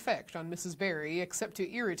no effect on Mrs. Barry except to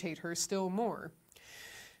irritate her still more.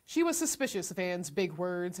 She was suspicious of Anne's big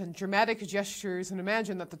words and dramatic gestures and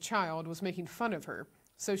imagined that the child was making fun of her.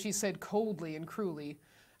 So she said coldly and cruelly,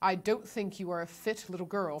 I don't think you are a fit little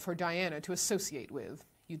girl for Diana to associate with.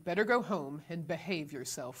 You'd better go home and behave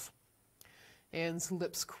yourself. Anne's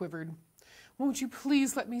lips quivered. Won't you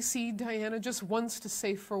please let me see Diana just once to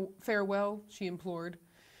say farewell, she implored.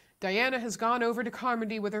 Diana has gone over to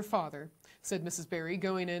Carmody with her father, said Mrs. Barry,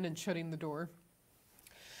 going in and shutting the door.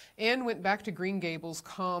 Anne went back to Green Gables,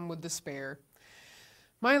 calm with despair.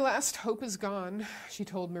 My last hope is gone, she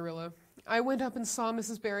told Marilla. I went up and saw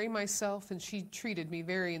Mrs. Barry myself, and she treated me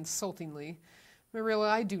very insultingly. Marilla,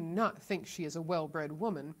 I do not think she is a well-bred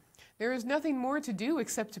woman. There is nothing more to do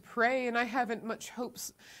except to pray, and I haven't much hope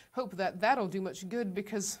that that'll do much good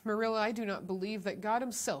because, Marilla, I do not believe that God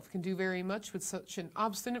himself can do very much with such an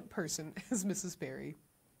obstinate person as Mrs. Barry.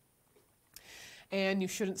 Anne, you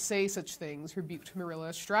shouldn't say such things, rebuked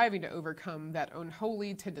Marilla, striving to overcome that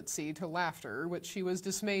unholy tendency to laughter which she was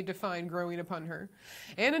dismayed to find growing upon her.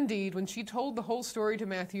 And indeed, when she told the whole story to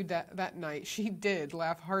Matthew that night, she did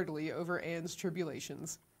laugh heartily over Anne's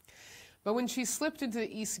tribulations. But when she slipped into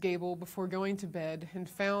the east gable before going to bed and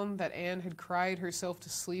found that Anne had cried herself to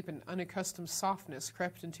sleep, an unaccustomed softness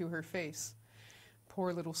crept into her face.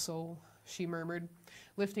 Poor little soul, she murmured,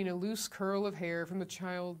 lifting a loose curl of hair from the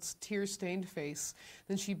child's tear-stained face.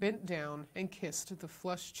 Then she bent down and kissed the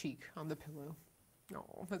flushed cheek on the pillow.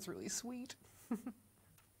 Oh, that's really sweet.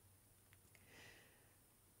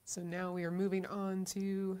 So now we are moving on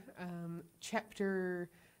to chapter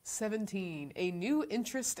 17, A New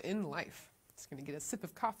Interest in Life. Just going to get a sip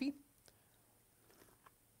of coffee.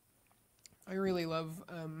 I really love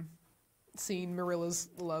seeing Marilla's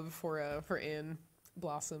love for Anne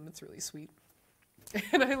blossom. It's really sweet.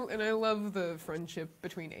 And I love the friendship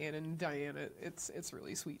between Anne and Diana. It's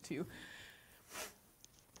really sweet too.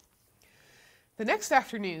 The next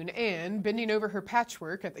afternoon, Anne, bending over her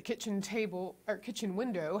patchwork at the kitchen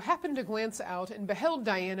window, happened to glance out and beheld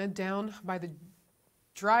Diana down by the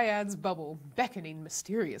Dryad's bubble, beckoning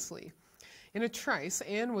mysteriously. In a trice,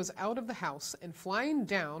 Anne was out of the house and flying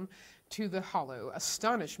down to the hollow,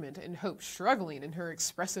 astonishment and hope struggling in her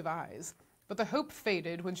expressive eyes. But the hope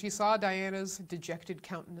faded when she saw Diana's dejected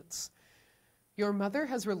countenance. "Your mother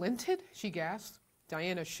has relented?" she gasped.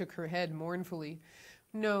 Diana shook her head mournfully.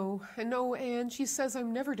 No, Anne, she says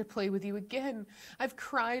I'm never to play with you again. I've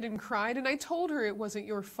cried, and I told her it wasn't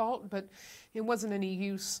your fault, but it wasn't any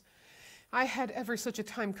use. I had ever such a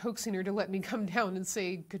time coaxing her to let me come down and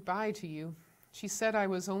say goodbye to you. She said I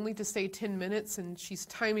was only to stay 10 minutes, and she's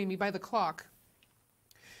timing me by the clock.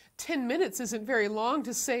 10 minutes isn't very long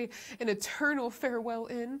to say an eternal farewell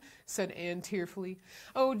in, said Anne tearfully.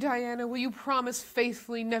 Oh, Diana, will you promise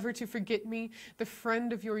faithfully never to forget me, the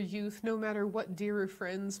friend of your youth, no matter what dearer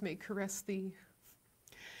friends may caress thee?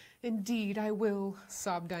 Indeed, I will,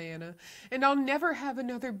 sobbed Diana, and I'll never have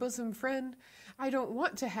another bosom friend. I don't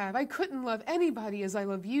want to have. I couldn't love anybody as I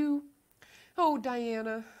love you. Oh,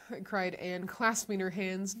 Diana, cried Anne, clasping her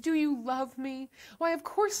hands, do you love me? Why, of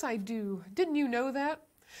course I do. Didn't you know that?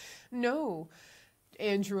 No.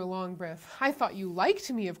 Anne drew a long breath. I thought you liked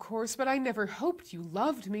me, of course, but I never hoped you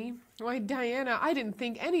loved me. Why, Diana, I didn't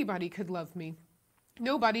think anybody could love me.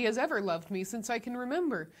 Nobody has ever loved me since I can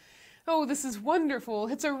remember. Oh, this is wonderful.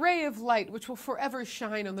 It's a ray of light which will forever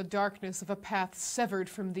shine on the darkness of a path severed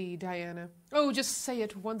from thee, Diana. Oh, just say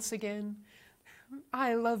it once again.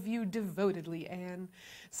 I love you devotedly, Anne,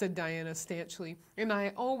 said Diana stanchly, and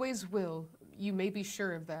I always will. You may be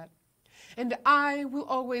sure of that. And I will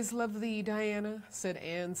always love thee, Diana, said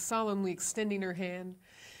Anne, solemnly extending her hand.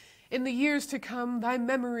 In the years to come, thy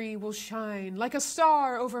memory will shine like a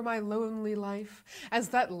star over my lonely life, as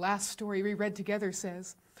that last story we read together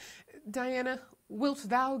says. Diana, wilt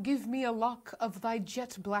thou give me a lock of thy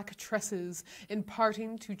jet-black tresses in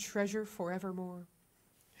parting to treasure forevermore?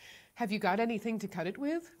 Have you got anything to cut it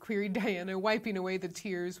with? Queried Diana, wiping away the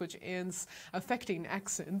tears which Anne's affecting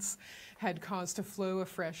accents had caused to flow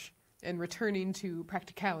afresh, and returning to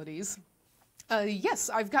practicalities. Yes,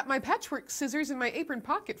 I've got my patchwork scissors in my apron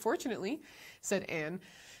pocket, fortunately, said Anne.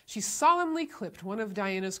 She solemnly clipped one of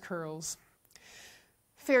Diana's curls.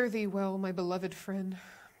 Fare thee well, my beloved friend.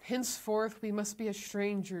 Henceforth we must be as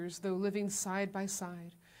strangers, though living side by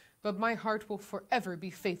side, but my heart will forever be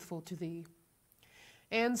faithful to thee.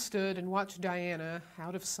 Anne stood and watched Diana,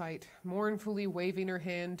 out of sight, mournfully waving her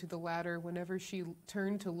hand to the latter whenever she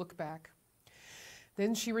turned to look back.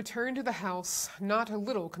 Then she returned to the house, not a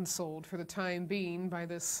little consoled for the time being by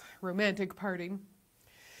this romantic parting.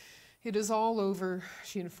 It is all over,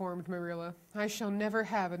 she informed Marilla. I shall never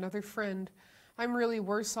have another friend. I'm really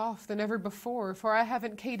worse off than ever before, for I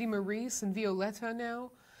haven't Katie Maurice and Violetta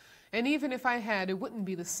now. And even if I had, it wouldn't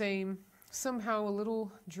be the same. Somehow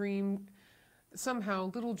little dream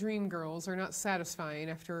girls are not satisfying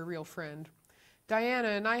after a real friend. Diana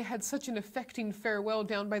and I had such an affecting farewell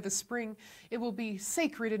down by the spring. It will be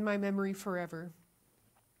sacred in my memory forever.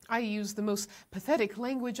 I used the most pathetic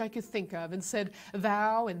language I could think of and said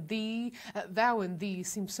thou and thee. Thou and thee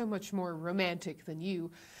seem so much more romantic than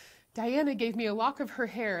you. Diana gave me a lock of her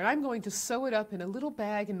hair, and I'm going to sew it up in a little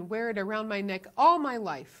bag and wear it around my neck all my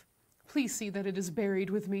life. Please see that it is buried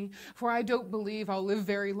with me, for I don't believe I'll live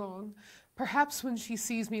very long. Perhaps when she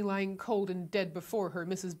sees me lying cold and dead before her,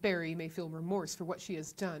 Mrs. Barry may feel remorse for what she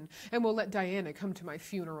has done, and will let Diana come to my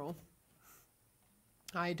funeral.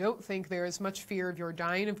 I don't think there is much fear of your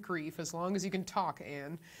dying of grief as long as you can talk,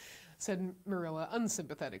 Anne, said Marilla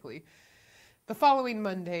unsympathetically. The following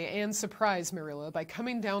Monday, Anne surprised Marilla by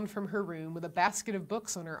coming down from her room with a basket of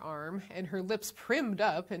books on her arm and her lips primmed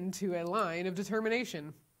up into a line of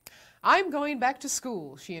determination. I'm going back to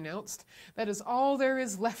school, she announced. That is all there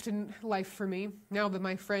is left in life for me, now that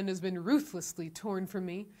my friend has been ruthlessly torn from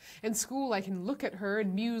me. In school I can look at her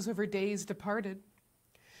and muse over days departed.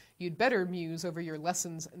 You'd better muse over your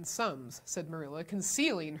lessons and sums, said Marilla,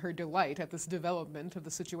 concealing her delight at this development of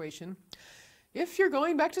the situation. If you're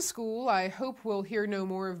going back to school, I hope we'll hear no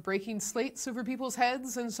more of breaking slates over people's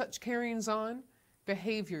heads and such carryings on.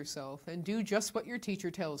 Behave yourself and do just what your teacher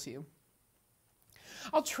tells you.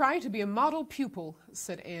 I'll try to be a model pupil,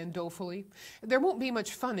 said Anne dolefully. There won't be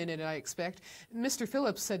much fun in it, I expect. Mr.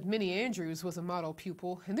 Phillips said Minnie Andrews was a model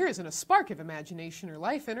pupil, and there isn't a spark of imagination or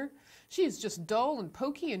life in her. She is just dull and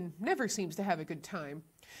poky and never seems to have a good time.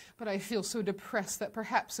 But I feel so depressed that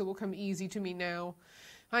perhaps it will come easy to me now.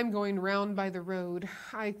 I'm going round by the road.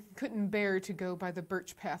 I couldn't bear to go by the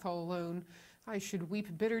birch path all alone. I should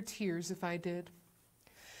weep bitter tears if I did.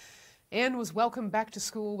 Anne was welcomed back to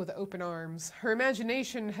school with open arms. Her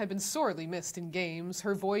imagination had been sorely missed in games,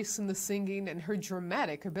 her voice in the singing, and her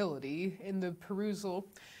dramatic ability in the perusal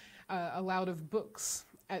aloud of books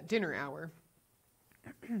at dinner hour.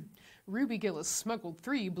 Ruby Gillis smuggled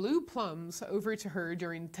 3 blue plums over to her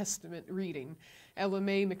during Testament reading. Ella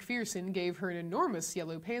Mae McPherson gave her an enormous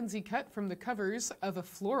yellow pansy cut from the covers of a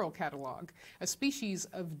floral catalog, a species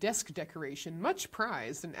of desk decoration much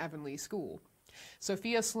prized in Avonlea School.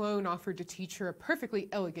 Sophia Sloane offered to teach her a perfectly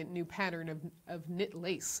elegant new pattern of knit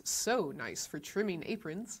lace, so nice for trimming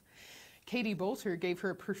aprons. Katie Bolter gave her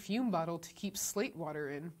a perfume bottle to keep slate water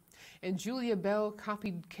in, and Julia Bell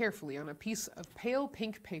copied carefully on a piece of pale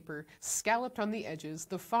pink paper, scalloped on the edges,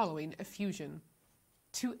 the following effusion.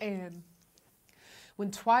 To Anne.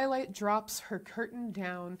 When twilight drops her curtain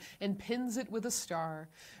down and pins it with a star,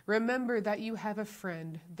 remember that you have a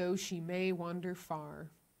friend, though she may wander far.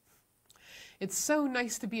 It's so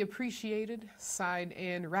nice to be appreciated, sighed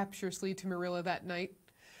Anne rapturously to Marilla that night.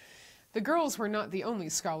 The girls were not the only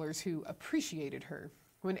scholars who appreciated her.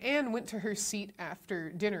 When Anne went to her seat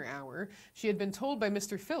after dinner hour, she had been told by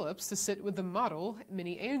Mr. Phillips to sit with the model,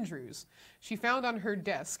 Minnie Andrews. She found on her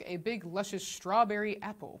desk a big, luscious strawberry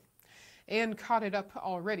apple. Anne caught it up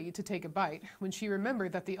already to take a bite when she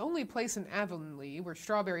remembered that the only place in Avonlea where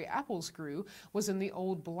strawberry apples grew was in the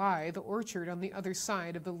old Blythe orchard on the other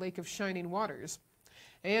side of the Lake of Shining Waters.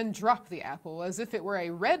 Anne dropped the apple as if it were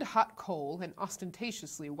a red-hot coal and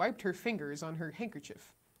ostentatiously wiped her fingers on her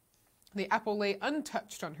handkerchief. The apple lay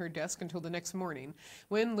untouched on her desk until the next morning,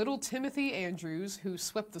 when little Timothy Andrews, who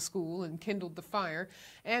swept the school and kindled the fire,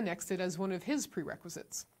 annexed it as one of his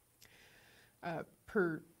prerequisites.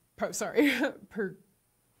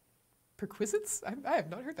 Perquisites? I have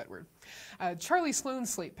not heard that word. Charlie Sloane's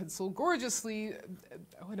slate pencil, gorgeously,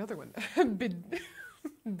 another one,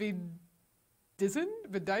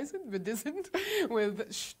 bedizened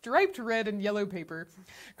with striped red and yellow paper,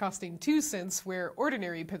 costing 2 cents where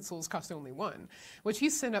ordinary pencils cost only 1, which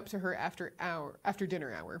he sent up to her after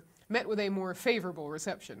dinner hour, met with a more favorable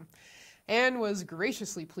reception. Anne was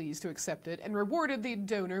graciously pleased to accept it and rewarded the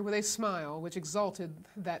donor with a smile which exalted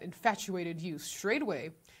that infatuated youth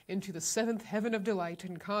straightway into the 7th heaven of delight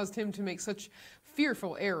and caused him to make such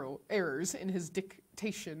fearful errors in his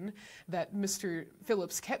dictation that Mr.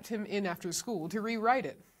 Phillips kept him in after school to rewrite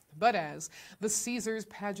it. But as the Caesar's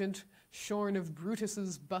pageant, shorn of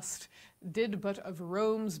Brutus's bust, did but of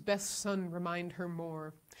Rome's best son remind her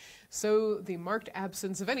more, so the marked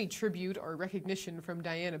absence of any tribute or recognition from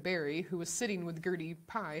Diana Barry, who was sitting with Gertie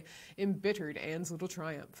Pye, embittered Anne's little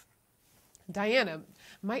triumph. Diana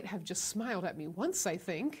might have just smiled at me once, I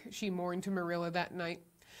think, she mourned to Marilla that night.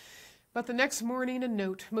 But the next morning a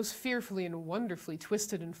note, most fearfully and wonderfully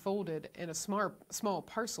twisted and folded, and a small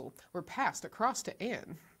parcel were passed across to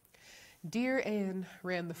Anne. Dear Anne,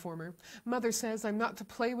 ran the former, Mother says I'm not to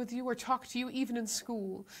play with you or talk to you even in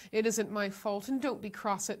school. It isn't my fault, and don't be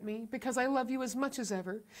cross at me, because I love you as much as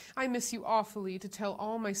ever. I miss you awfully to tell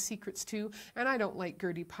all my secrets to, and I don't like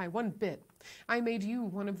Gertie Pye one bit. I made you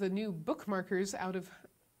one of the new bookmarkers out of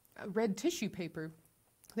red tissue paper.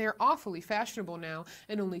 They are awfully fashionable now,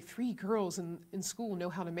 and only 3 girls in school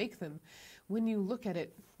know how to make them. When you look at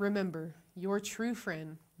it, remember, your true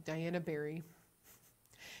friend, Diana Barry.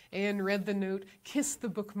 Anne read the note, kissed the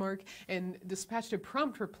bookmark, and dispatched a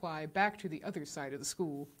prompt reply back to the other side of the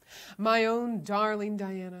school. My own darling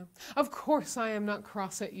Diana, of course I am not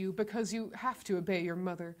cross at you, because you have to obey your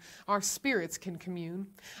mother. Our spirits can commune.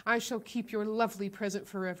 I shall keep your lovely present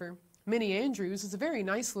forever. Minnie Andrews is a very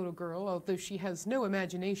nice little girl, although she has no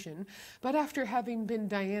imagination, but after having been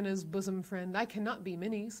Diana's bosom friend, I cannot be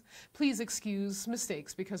Minnie's. Please excuse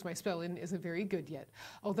mistakes, because my spelling isn't very good yet,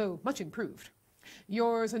 although much improved.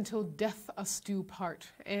 Yours until death us do part,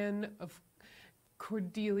 Anne of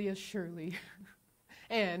Cordelia Shirley.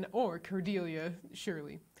 Anne or Cordelia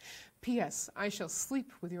Shirley. P.S. I shall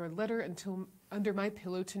sleep with your letter until under my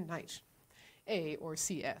pillow tonight. A or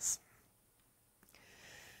C.S.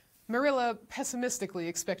 Marilla pessimistically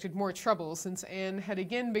expected more trouble since Anne had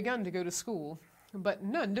again begun to go to school, but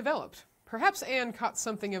none developed. Perhaps Anne caught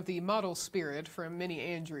something of the model spirit from Minnie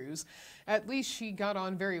Andrews. At least she got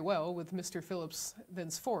on very well with Mr. Phillips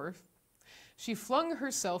thenceforth. She flung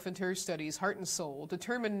herself into her studies heart and soul,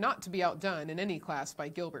 determined not to be outdone in any class by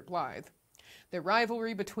Gilbert Blythe. The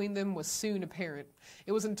rivalry between them was soon apparent.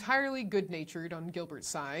 It was entirely good-natured on Gilbert's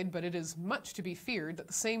side, but it is much to be feared that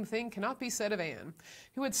the same thing cannot be said of Anne,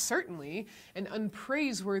 who had certainly an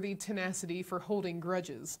unpraiseworthy tenacity for holding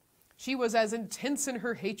grudges. She was as intense in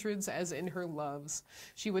her hatreds as in her loves.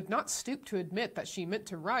 She would not stoop to admit that she meant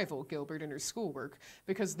to rival Gilbert in her schoolwork,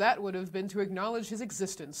 because that would have been to acknowledge his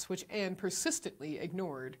existence, which Anne persistently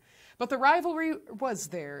ignored. But the rivalry was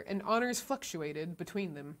there, and honors fluctuated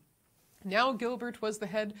between them. Now Gilbert was the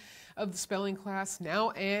head of the spelling class. Now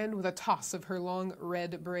Anne, with a toss of her long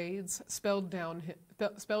red braids, spelled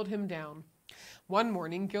him down. One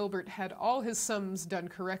morning Gilbert had all his sums done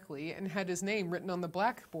correctly and had his name written on the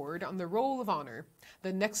blackboard on the roll of honor.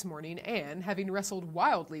 The next morning Anne, having wrestled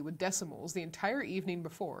wildly with decimals the entire evening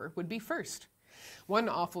before, would be first. One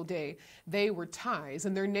awful day they were ties,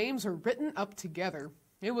 and their names were written up together.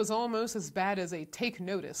 It was almost as bad as a take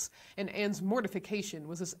notice, and Anne's mortification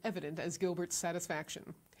was as evident as Gilbert's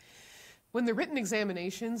satisfaction. When the written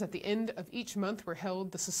examinations at the end of each month were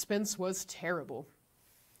held, the suspense was terrible.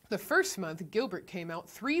 The first month, Gilbert came out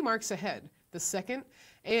 3 marks ahead. The second,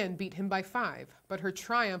 Anne beat him by 5, but her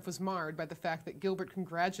triumph was marred by the fact that Gilbert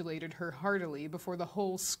congratulated her heartily before the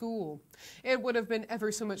whole school. It would have been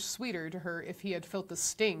ever so much sweeter to her if he had felt the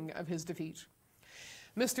sting of his defeat.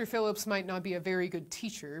 Mr. Phillips might not be a very good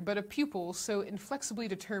teacher, but a pupil so inflexibly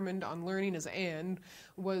determined on learning as Anne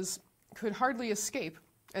was could hardly escape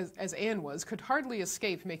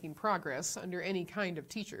making progress under any kind of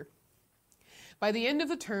teacher. By the end of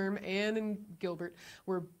the term, Anne and Gilbert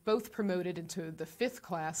were both promoted into the 5th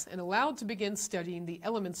class and allowed to begin studying the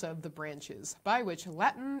elements of the branches, by which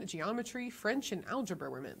Latin, geometry, French, and algebra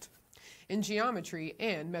were meant. In geometry,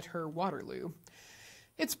 Anne met her Waterloo.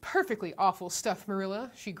 "It's perfectly awful stuff,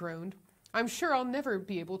 Marilla," she groaned. "I'm sure I'll never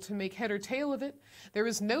be able to make head or tail of it. There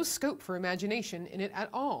is no scope for imagination in it at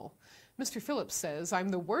all. Mr. Phillips says I'm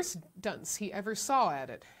the worst dunce he ever saw at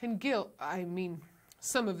it, and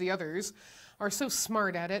some of the others are so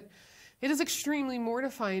smart at it. It is extremely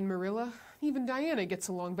mortifying, Marilla. Even Diana gets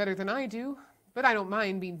along better than I do, but I don't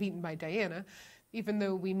mind being beaten by Diana. Even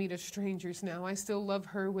though we meet as strangers now, I still love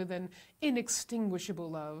her with an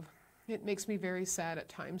inextinguishable love. It makes me very sad at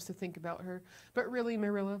times to think about her. But really,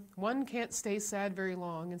 Marilla, one can't stay sad very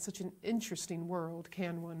long in such an interesting world,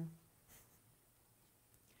 can one?"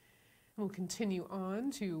 We'll continue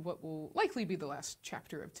on to what will likely be the last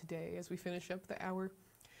chapter of today as we finish up the hour.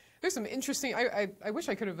 There's some interesting, I wish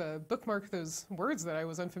I could have bookmarked those words that I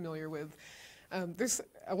was unfamiliar with. There's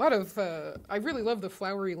a lot of, I really love the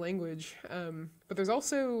flowery language, but there's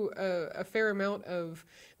also a fair amount of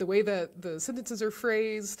the way that the sentences are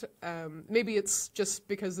phrased. Maybe it's just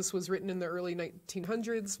because this was written in the early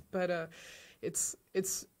 1900s, but it's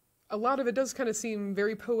a lot of it does kind of seem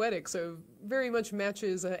very poetic, so very much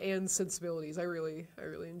matches Anne's sensibilities. I really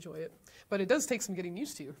enjoy it, but it does take some getting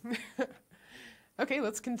used to. Okay,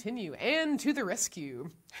 let's continue. Anne to the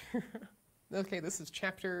rescue. Okay, this is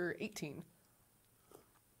chapter 18.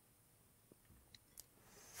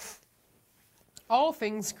 All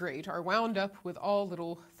things great are wound up with all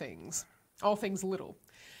little things. All things little.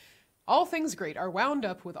 All things great are wound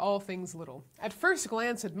up with all things little. At first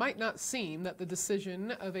glance, it might not seem that the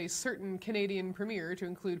decision of a certain Canadian premier to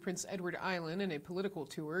include Prince Edward Island in a political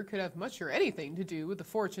tour could have much or anything to do with the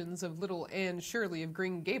fortunes of little Anne Shirley of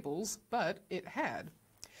Green Gables, but it had.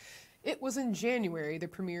 It was in January the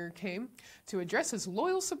premier came to address his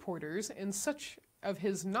loyal supporters and such of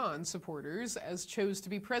his non-supporters as chose to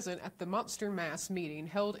be present at the monster mass meeting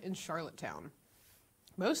held in Charlottetown.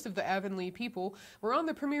 Most of the Avonlea people were on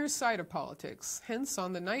the premier's side of politics. Hence,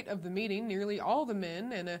 on the night of the meeting, nearly all the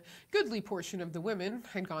men and a goodly portion of the women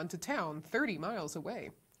had gone to town, 30 miles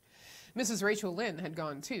away. Mrs. Rachel Lynde had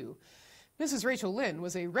gone too. Mrs. Rachel Lynde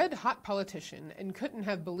was a red-hot politician and couldn't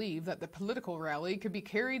have believed that the political rally could be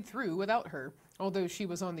carried through without her, although she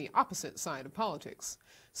was on the opposite side of politics.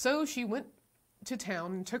 So she went to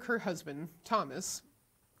town and took her husband, Thomas,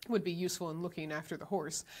 would be useful in looking after the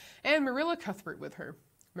horse, and Marilla Cuthbert with her.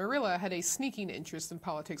 Marilla had a sneaking interest in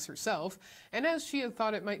politics herself, and as she had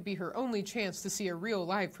thought it might be her only chance to see a real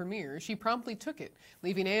live premiere, she promptly took it,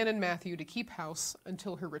 leaving Anne and Matthew to keep house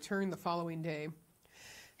until her return the following day.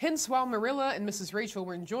 Hence, while Marilla and Mrs. Rachel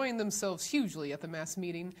were enjoying themselves hugely at the mass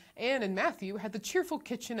meeting, Anne and Matthew had the cheerful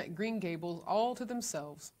kitchen at Green Gables all to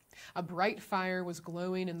themselves. A bright fire was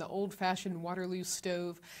glowing in the old-fashioned Waterloo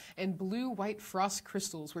stove, and blue-white frost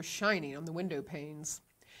crystals were shining on the window panes.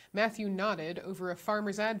 Matthew nodded over a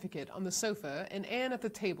Farmer's Advocate on the sofa, and Anne at the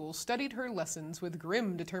table studied her lessons with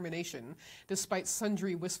grim determination, despite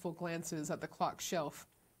sundry wistful glances at the clock shelf,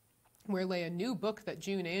 where lay a new book that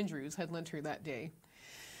June Andrews had lent her that day.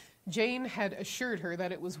 Jane had assured her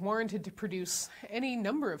that it was warranted to produce any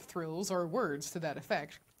number of thrills or words to that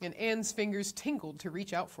effect, and Anne's fingers tingled to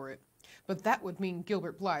reach out for it. But that would mean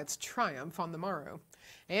Gilbert Blythe's triumph on the morrow.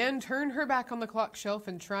 Anne turned her back on the clock shelf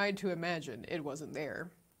and tried to imagine it wasn't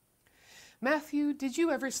there. Matthew, did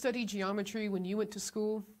you ever study geometry when you went to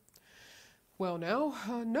school? Well, now,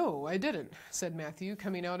 no, I didn't, said Matthew,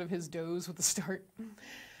 coming out of his doze with a start.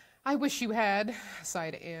 I wish you had,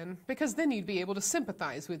 sighed Anne, because then you'd be able to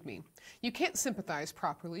sympathize with me. You can't sympathize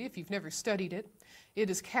properly if you've never studied it. It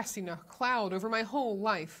is casting a cloud over my whole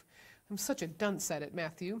life. I'm such a dunce at it,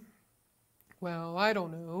 Matthew. Well, I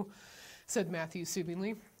don't know, said Matthew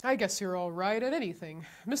soothingly. I guess you're all right at anything.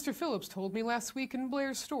 Mr. Phillips told me last week in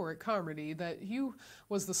Blair's store at Carmody that you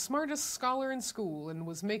was the smartest scholar in school and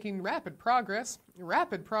was making rapid progress.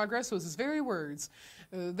 Rapid progress was his very words.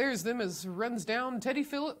 There's them as runs down Teddy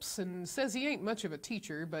Phillips and says he ain't much of a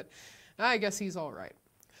teacher, but I guess he's all right.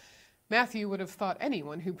 Matthew would have thought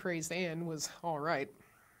anyone who praised Anne was all right.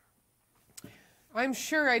 I'm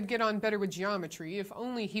sure I'd get on better with geometry if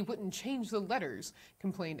only he wouldn't change the letters,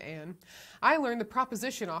 complained Anne. I learned the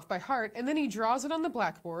proposition off by heart, and then he draws it on the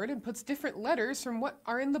blackboard and puts different letters from what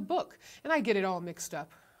are in the book, and I get it all mixed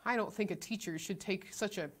up. I don't think a teacher should take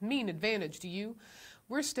such a mean advantage, do you?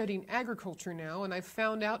 We're studying agriculture now, and I've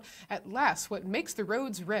found out at last what makes the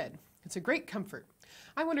roads red. It's a great comfort.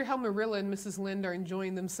 I wonder how Marilla and Mrs. Lynde are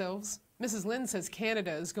enjoying themselves. Mrs. Lynde says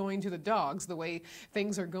Canada is going to the dogs the way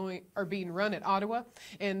things are being run at Ottawa,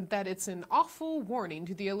 and that it's an awful warning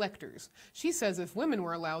to the electors. She says if women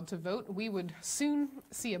were allowed to vote, we would soon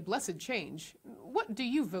see a blessed change. What do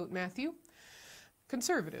you vote, Matthew?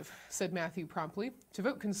 Conservative, said Matthew promptly. To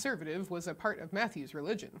vote conservative was a part of Matthew's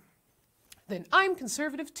religion. Then I'm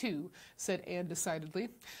conservative too, said Anne decidedly.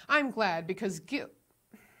 I'm glad because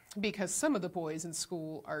some of the boys in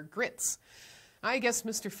school are grits. I guess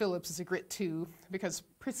Mr. Phillips is a grit too, because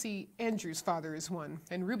Prissy Andrews' father is one,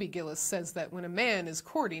 and Ruby Gillis says that when a man is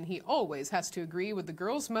courting, he always has to agree with the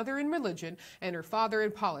girl's mother in religion and her father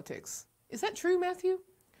in politics. Is that true, Matthew?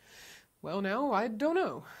 Well, now, I don't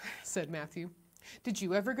know, said Matthew. Did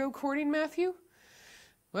you ever go courting, Matthew?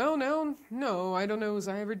 Well, no, I don't know as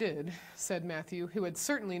I ever did, said Matthew, who had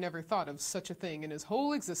certainly never thought of such a thing in his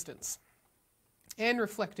whole existence. Anne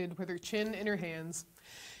reflected with her chin in her hands.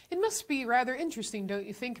 It must be rather interesting, don't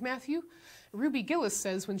you think, Matthew? Ruby Gillis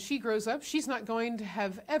says when she grows up, she's not going to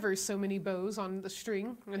have ever so many bows on the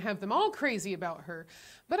string and have them all crazy about her.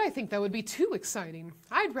 But I think that would be too exciting.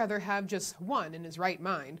 I'd rather have just one in his right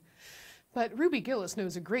mind. But Ruby Gillis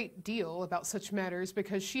knows a great deal about such matters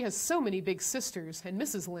because she has so many big sisters, and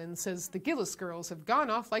Mrs. Lynde says the Gillis girls have gone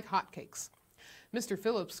off like hotcakes. Mr.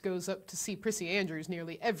 Phillips goes up to see Prissy Andrews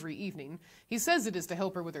nearly every evening. He says it is to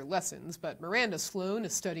help her with her lessons, but Miranda Sloane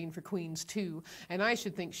is studying for Queen's too, and I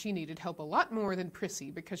should think she needed help a lot more than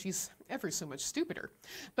Prissy because she's ever so much stupider.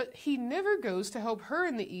 But he never goes to help her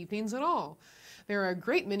in the evenings at all. There are a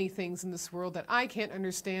great many things in this world that I can't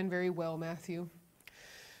understand very well, Matthew.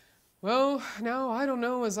 Well, now, I don't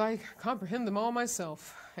know as I comprehend them all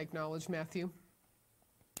myself, acknowledged Matthew.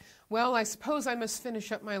 Well, I suppose I must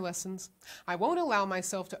finish up my lessons. I won't allow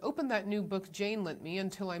myself to open that new book Jane lent me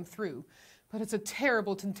until I'm through. But it's a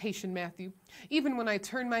terrible temptation, Matthew. Even when I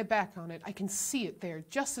turn my back on it, I can see it there,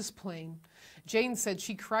 just as plain. Jane said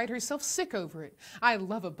she cried herself sick over it. I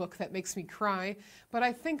love a book that makes me cry, but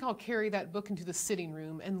I think I'll carry that book into the sitting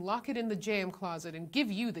room and lock it in the jam closet and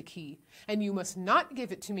give you the key. And you must not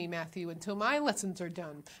give it to me, Matthew, until my lessons are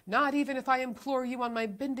done, not even if I implore you on my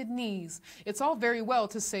bended knees. It's all very well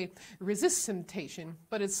to say, resist temptation,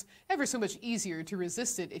 but it's ever so much easier to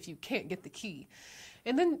resist it if you can't get the key.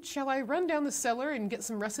 And then shall I run down the cellar and get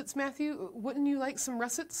some russets, Matthew? Wouldn't you like some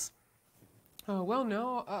russets? Well,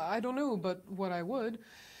 no, I don't know but what I would,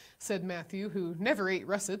 said Matthew, who never ate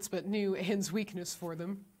russets but knew Anne's weakness for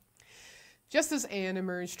them. Just as Anne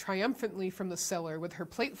emerged triumphantly from the cellar with her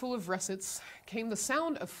plate full of russets, came the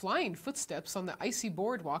sound of flying footsteps on the icy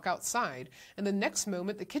boardwalk outside, and the next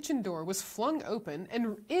moment the kitchen door was flung open,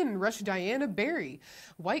 and in rushed Diana Barry,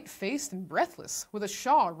 white-faced and breathless, with a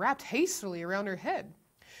shawl wrapped hastily around her head.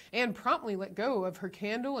 Anne promptly let go of her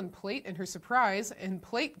candle and plate in her surprise, and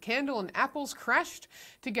plate, candle, and apples crashed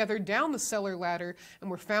together down the cellar ladder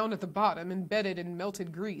and were found at the bottom, embedded in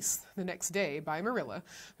melted grease, the next day by Marilla,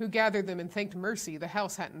 who gathered them and thanked mercy the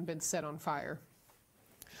house hadn't been set on fire.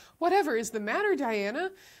 "Whatever is the matter,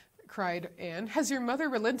 Diana?" cried Anne. "Has your mother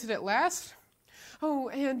relented at last?" "Oh,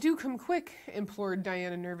 Anne, do come quick," implored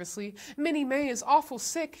Diana nervously. "Minnie May is awful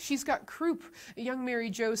sick. She's got croup, young Mary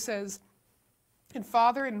Joe says. And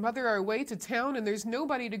Father and Mother are away to town, and there's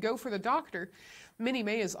nobody to go for the doctor. Minnie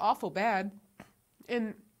May is awful bad.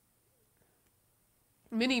 And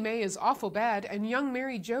young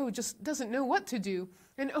Mary Joe just doesn't know what to do.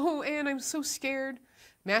 And oh, Anne, I'm so scared."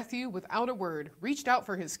 Matthew, without a word, reached out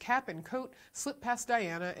for his cap and coat, slipped past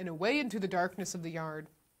Diana, and away into the darkness of the yard.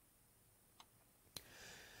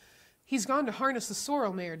 "He's gone to harness the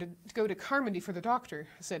sorrel mare to go to Carmody for the doctor,"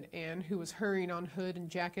 said Anne, who was hurrying on hood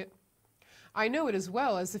and jacket. "I know it as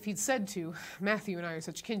well as if he'd said to. Matthew and I are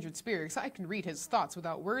such kindred spirits, I can read his thoughts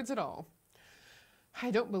without words at all."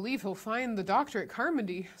 "I don't believe he'll find the doctor at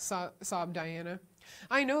Carmody," sobbed Diana.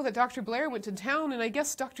 "I know that Dr. Blair went to town, and I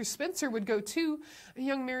guess Dr. Spencer would go too.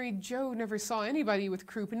 Young Mary Joe never saw anybody with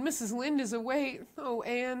croup, and Mrs. Lynde is away. Oh,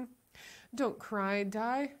 Anne." "Don't cry,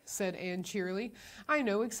 Di," said Anne cheerily. "I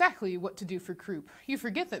know exactly what to do for croup. You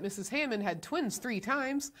forget that Mrs. Hammond had twins 3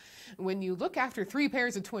 times. When you look after 3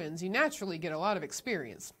 pairs of twins, you naturally get a lot of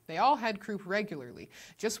experience. They all had croup regularly.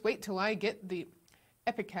 Just wait till I get the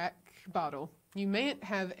ipecac bottle. You mayn't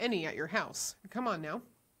have any at your house. Come on now."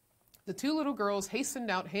 The 2 little girls hastened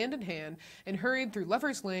out hand in hand and hurried through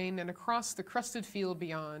Lover's Lane and across the crusted field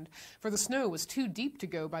beyond, for the snow was too deep to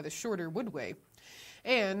go by the shorter woodway.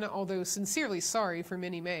 Anne, although sincerely sorry for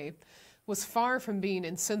Minnie May, was far from being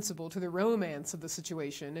insensible to the romance of the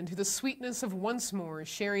situation and to the sweetness of once more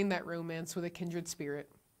sharing that romance with a kindred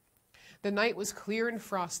spirit. The night was clear and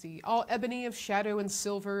frosty, all ebony of shadow and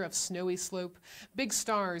silver of snowy slope. Big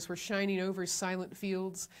stars were shining over silent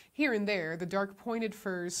fields. Here and there the dark pointed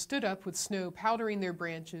firs stood up with snow powdering their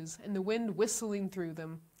branches and the wind whistling through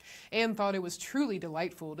them. Anne thought it was truly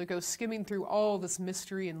delightful to go skimming through all this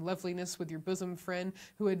mystery and loveliness with your bosom friend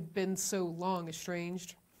who had been so long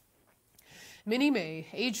estranged. Minnie May,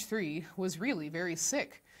 age 3, was really very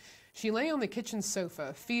sick. She lay on the kitchen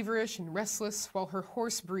sofa, feverish and restless, while her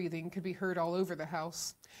hoarse breathing could be heard all over the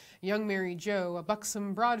house. Young Mary Joe, a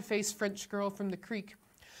buxom, broad-faced French girl from the creek,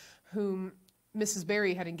 whom Mrs.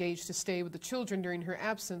 Barry had engaged to stay with the children during her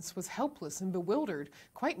absence, was helpless and bewildered,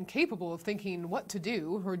 quite incapable of thinking what to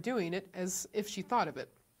do or doing it as if she thought of it.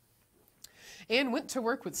 Anne went to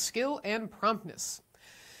work with skill and promptness.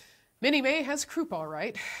 "Minnie May has croup all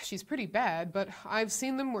right. She's pretty bad, but I've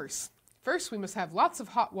seen them worse. First, we must have lots of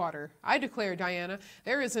hot water. I declare, Diana,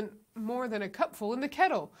 there isn't more than a cupful in the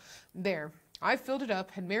kettle. There, I've filled it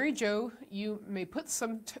up, and Mary Joe, you may put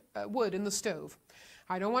some wood in the stove.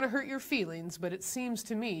 I don't want to hurt your feelings, but it seems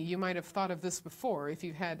to me you might have thought of this before if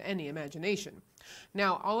you've had any imagination.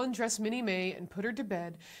 Now, I'll undress Minnie May and put her to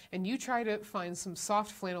bed, and you try to find some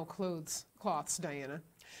soft flannel cloths, Diana.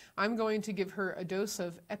 I'm going to give her a dose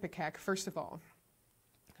of ipecac first of all."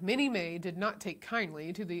 Minnie May did not take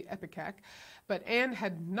kindly to the ipecac, but Anne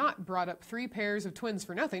had not brought up 3 pairs of twins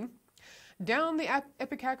for nothing. Down the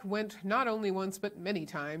ipecac went not only once but many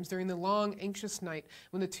times during the long, anxious night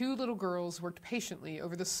when the 2 little girls worked patiently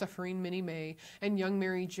over the suffering Minnie May, and young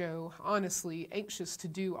Mary Joe, honestly anxious to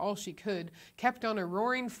do all she could, kept on a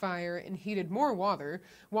roaring fire and heated more water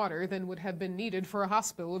than would have been needed for a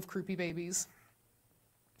hospital of croupy babies.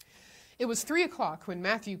 It was 3 o'clock when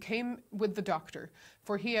Matthew came with the doctor,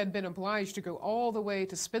 for he had been obliged to go all the way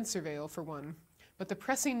to Spencervale for one. But the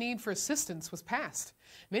pressing need for assistance was past.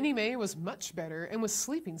 Minnie May was much better and was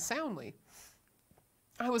sleeping soundly.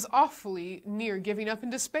 "I was awfully near giving up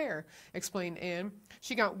in despair," explained Anne.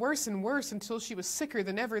 "She got worse and worse until she was sicker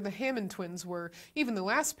than ever the Hammond twins were, even the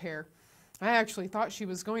last pair. I actually thought she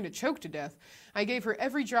was going to choke to death. I gave her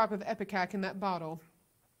every drop of ipecac in that bottle.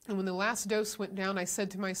 And when the last dose went down, I said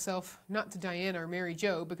to myself, not to Diana or Mary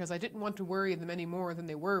Joe, because I didn't want to worry them any more than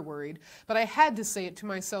they were worried, but I had to say it to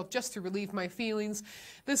myself just to relieve my feelings.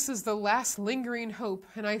 This is the last lingering hope,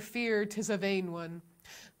 and I fear 'tis a vain one.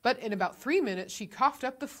 But in about 3 minutes she coughed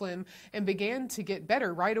up the phlegm and began to get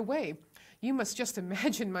better right away. You must just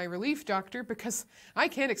imagine my relief, doctor, because I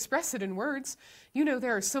can't express it in words. You know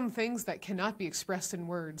there are some things that cannot be expressed in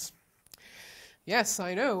words." "Yes,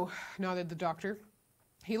 I know," nodded the doctor.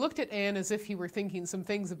 He looked at Anne as if he were thinking some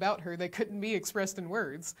things about her that couldn't be expressed in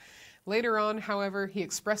words. Later on, however, he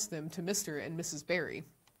expressed them to Mr. and Mrs. Barry.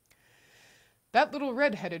 "That little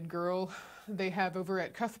red-headed girl they have over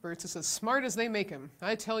at Cuthbert's is as smart as they make 'em.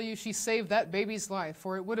 I tell you, she saved that baby's life,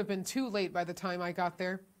 for it would have been too late by the time I got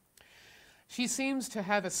there. She seems to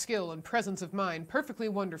have a skill and presence of mind perfectly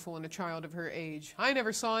wonderful in a child of her age. I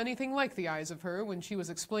never saw anything like the eyes of her when she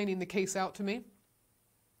was explaining the case out to me."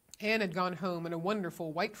 Anne had gone home in a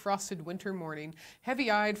wonderful white-frosted winter morning,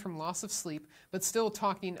 heavy-eyed from loss of sleep, but still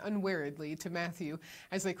talking unweariedly to Matthew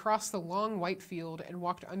as they crossed the long white field and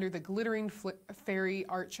walked under the glittering fairy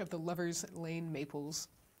arch of the Lovers' Lane maples.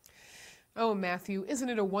 "Oh, Matthew, isn't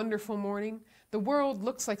it a wonderful morning? The world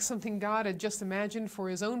looks like something God had just imagined for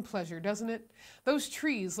his own pleasure, doesn't it? Those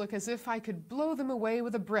trees look as if I could blow them away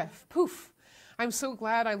with a breath. Poof! I'm so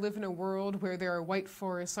glad I live in a world where there are white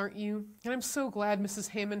forests, aren't you? And I'm so glad Mrs.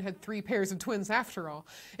 Hammond had 3 pairs of twins after all.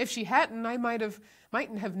 If she hadn't, I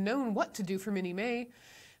mightn't have known what to do for Minnie May.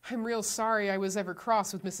 I'm real sorry I was ever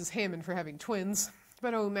cross with Mrs. Hammond for having twins.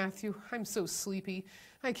 But oh, Matthew, I'm so sleepy.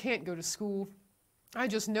 I can't go to school. I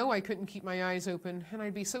just know I couldn't keep my eyes open, and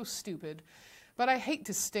I'd be so stupid. But I hate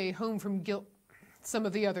to stay home from guilt. Some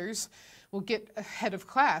of the others will get ahead of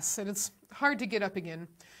class, and it's hard to get up again.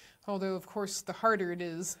 Although, of course, the harder it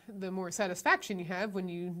is, the more satisfaction you have when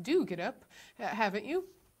you do get up, haven't you?"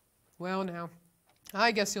 "Well, now,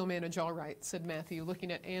 I guess you'll manage all right," said Matthew,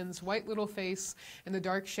 looking at Anne's white little face and the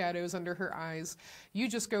dark shadows under her eyes. "You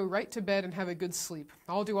just go right to bed and have a good sleep.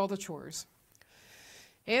 I'll do all the chores."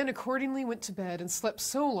 Anne accordingly went to bed and slept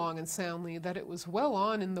so long and soundly that it was well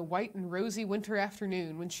on in the white and rosy winter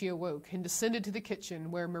afternoon when she awoke and descended to the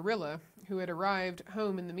kitchen, where Marilla, who had arrived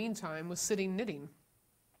home in the meantime, was sitting knitting.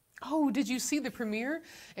 "Oh, did you see the premier?"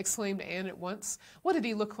 exclaimed Anne at once. "What did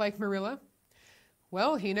he look like, Marilla?"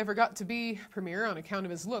 "Well, he never got to be premier on account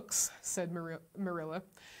of his looks," said Marilla.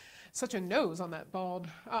 "Such a nose on that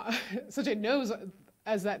such a nose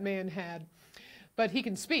as that man had. But he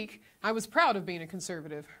can speak. I was proud of being a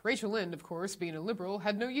conservative. Rachel Lynde, of course, being a liberal,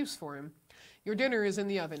 had no use for him. Your dinner is in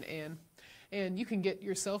the oven, Anne, and you can get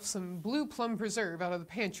yourself some blue plum preserve out of the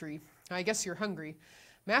pantry. I guess you're hungry.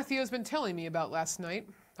 Matthew has been telling me about last night.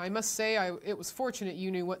 I must say it was fortunate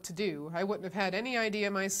you knew what to do. I wouldn't have had any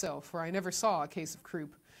idea myself, for I never saw a case of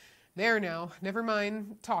croup. There now, never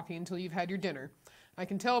mind talking until you've had your dinner. I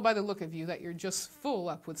can tell by the look of you that you're just full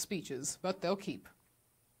up with speeches, but they'll keep."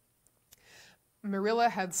 Marilla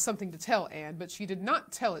had something to tell Anne, but she did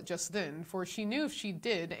not tell it just then, for she knew if she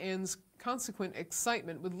did, Anne's consequent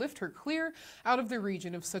excitement would lift her clear out of the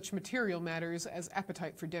region of such material matters as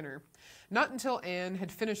appetite for dinner. Not until Anne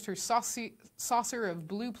had finished her saucer of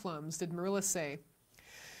blue plums did Marilla say,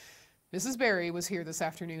 "Mrs. Barry was here this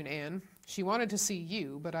afternoon, Anne. She wanted to see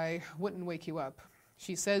you, but I wouldn't wake you up.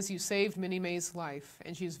 She says you saved Minnie May's life,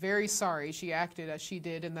 and she's very sorry she acted as she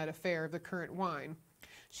did in that affair of the currant wine.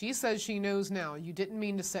 She says she knows now you didn't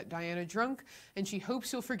mean to set Diana drunk, and she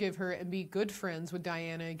hopes you'll forgive her and be good friends with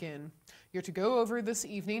Diana again. You're to go over this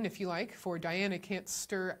evening if you like, for Diana can't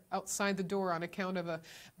stir outside the door on account of a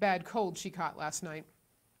bad cold she caught last night.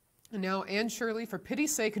 And now, Anne Shirley, for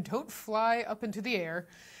pity's sake, don't fly up into the air."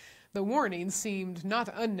 The warning seemed not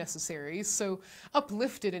unnecessary, so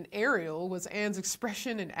uplifted and aerial was Anne's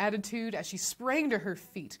expression and attitude as she sprang to her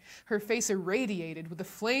feet, her face irradiated with the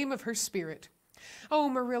flame of her spirit. "Oh,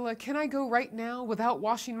 Marilla, can I go right now without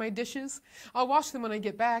washing my dishes? I'll wash them when I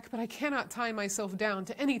get back, but I cannot tie myself down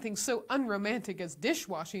to anything so unromantic as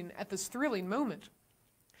dishwashing at this thrilling moment."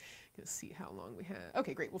 Let's see how long we have.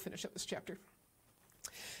 Okay, great, we'll finish up this chapter.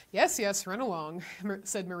 Yes, run along,"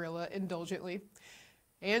 said Marilla indulgently.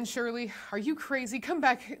 "Anne Shirley, are you crazy? Come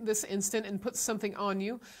back this instant and put something on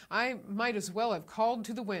you. I might as well have called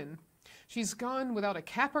to the wind. She's gone without a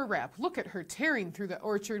cap or wrap. Look at her tearing through the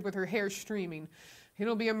orchard with her hair streaming.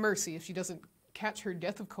 It'll be a mercy if she doesn't catch her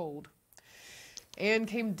death of cold." Anne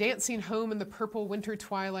came dancing home in the purple winter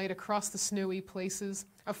twilight across the snowy places.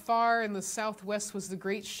 Afar in the southwest was the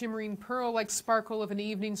great shimmering pearl-like sparkle of an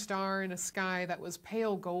evening star in a sky that was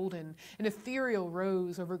pale golden, an ethereal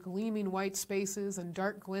rose over gleaming white spaces and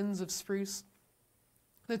dark glens of spruce.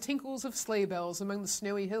 The tinkles of sleigh bells among the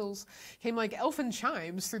snowy hills came like elfin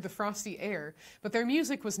chimes through the frosty air, but their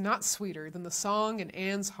music was not sweeter than the song in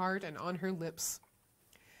Anne's heart and on her lips.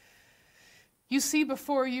 "You see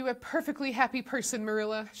before you a perfectly happy person,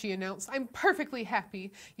 Marilla," she announced. "I'm perfectly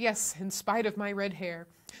happy. Yes, in spite of my red hair.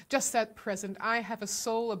 Just at present, I have a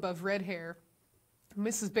soul above red hair.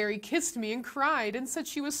 Mrs. Barry kissed me and cried and said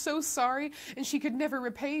she was so sorry and she could never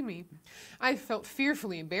repay me. I felt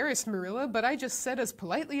fearfully embarrassed, Marilla, but I just said as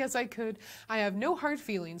politely as I could, 'I have no hard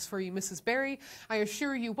feelings for you, Mrs. Barry. I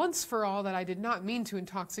assure you once for all that I did not mean to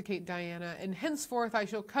intoxicate Diana, and henceforth I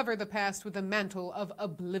shall cover the past with the mantle of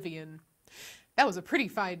oblivion.' That was a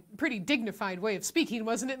pretty dignified way of speaking,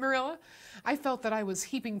 wasn't it, Marilla? I felt that I was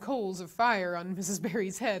heaping coals of fire on Mrs.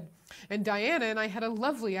 Barry's head. And Diana and I had a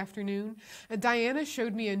lovely afternoon. Diana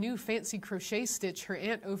showed me a new fancy crochet stitch her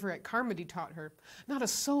aunt over at Carmody taught her. Not a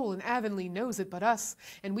soul in Avonlea knows it but us,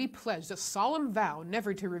 and we pledged a solemn vow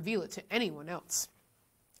never to reveal it to anyone else.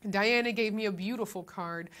 Diana gave me a beautiful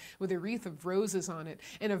card with a wreath of roses on it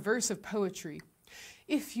and a verse of poetry.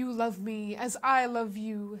 If you love me as I love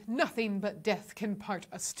you, nothing but death can part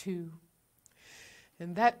us two.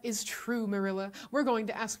 And that is true, Marilla. We're going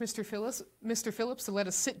to ask Mr. Phillips to let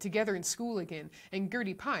us sit together in school again, and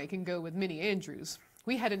Gertie Pye can go with Minnie Andrews.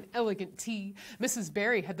 We had an elegant tea. Mrs.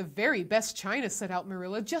 Barry had the very best china set out,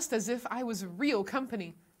 Marilla, just as if I was real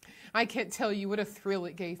company. I can't tell you what a thrill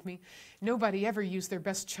it gave me. Nobody ever used their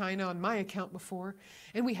best china on my account before.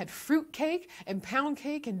 And we had fruit cake and pound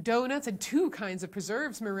cake and donuts and 2 kinds of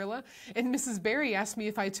preserves, Marilla. And Mrs. Barry asked me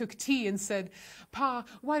if I took tea and said, Pa,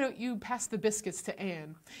 why don't you pass the biscuits to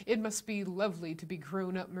Anne? It must be lovely to be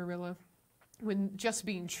grown up, Marilla, when just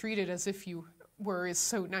being treated as if you were is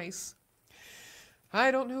so nice. I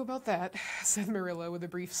don't know about that, said Marilla with a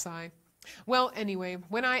brief sigh. Well, anyway,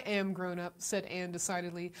 when I am grown up, said Anne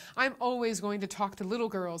decidedly, I'm always going to talk to little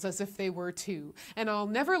girls as if they were too, and I'll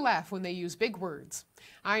never laugh when they use big words.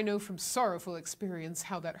 I know from sorrowful experience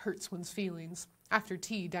how that hurts one's feelings. After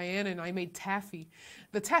tea, Diana and I made taffy.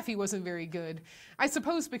 The taffy wasn't very good, I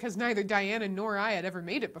suppose because neither Diana nor I had ever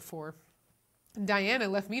made it before. Diana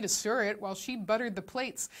left me to stir it while she buttered the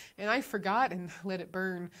plates, and I forgot and let it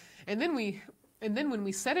burn. And then when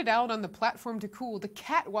we set it out on the platform to cool, the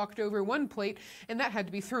cat walked over one plate, and that had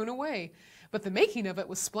to be thrown away. But the making of it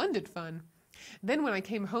was splendid fun. Then when I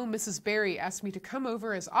came home, Mrs. Barry asked me to come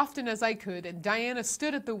over as often as I could, and Diana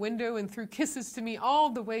stood at the window and threw kisses to me all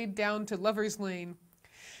the way down to Lover's Lane.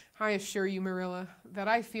 I assure you, Marilla, that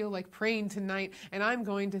I feel like praying tonight, and I'm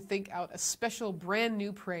going to think out a special brand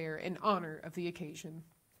new prayer in honor of the occasion.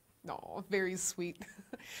 Oh, very sweet.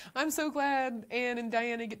 I'm so glad Anne and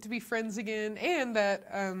Diana get to be friends again, and that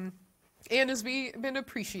Anne has been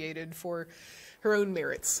appreciated for her own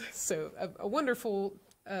merits. So a wonderful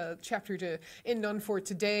chapter to end on for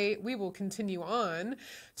today. We will continue on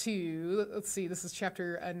to, let's see, this is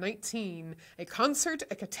chapter 19, a concert,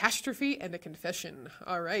 a catastrophe, and a confession.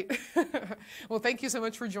 All right. Well, thank you so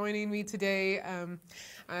much for joining me today.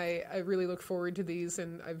 I really look forward to these,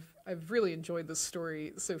 and I've really enjoyed this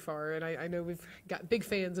story so far, and I know we've got big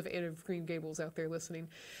fans of Anne of Green Gables out there listening.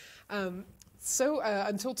 So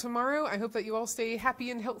until tomorrow, I hope that you all stay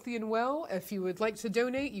happy and healthy and well. If you would like to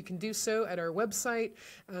donate, you can do so at our website.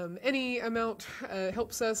 Any amount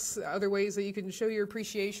helps us. Other ways that you can show your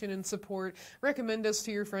appreciation and support. Recommend us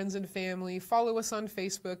to your friends and family. Follow us on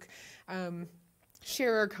Facebook.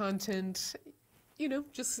 Share our content. You know,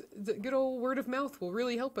 just the good old word of mouth will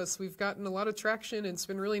really help us. We've gotten a lot of traction, and it's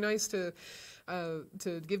been really nice to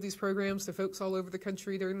give these programs to folks all over the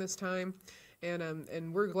country during this time.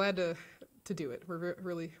 And we're glad to do it.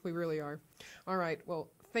 We really are. All right. Well,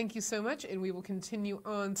 thank you so much, and we will continue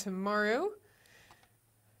on tomorrow.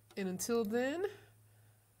 And until then,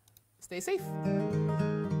 stay safe.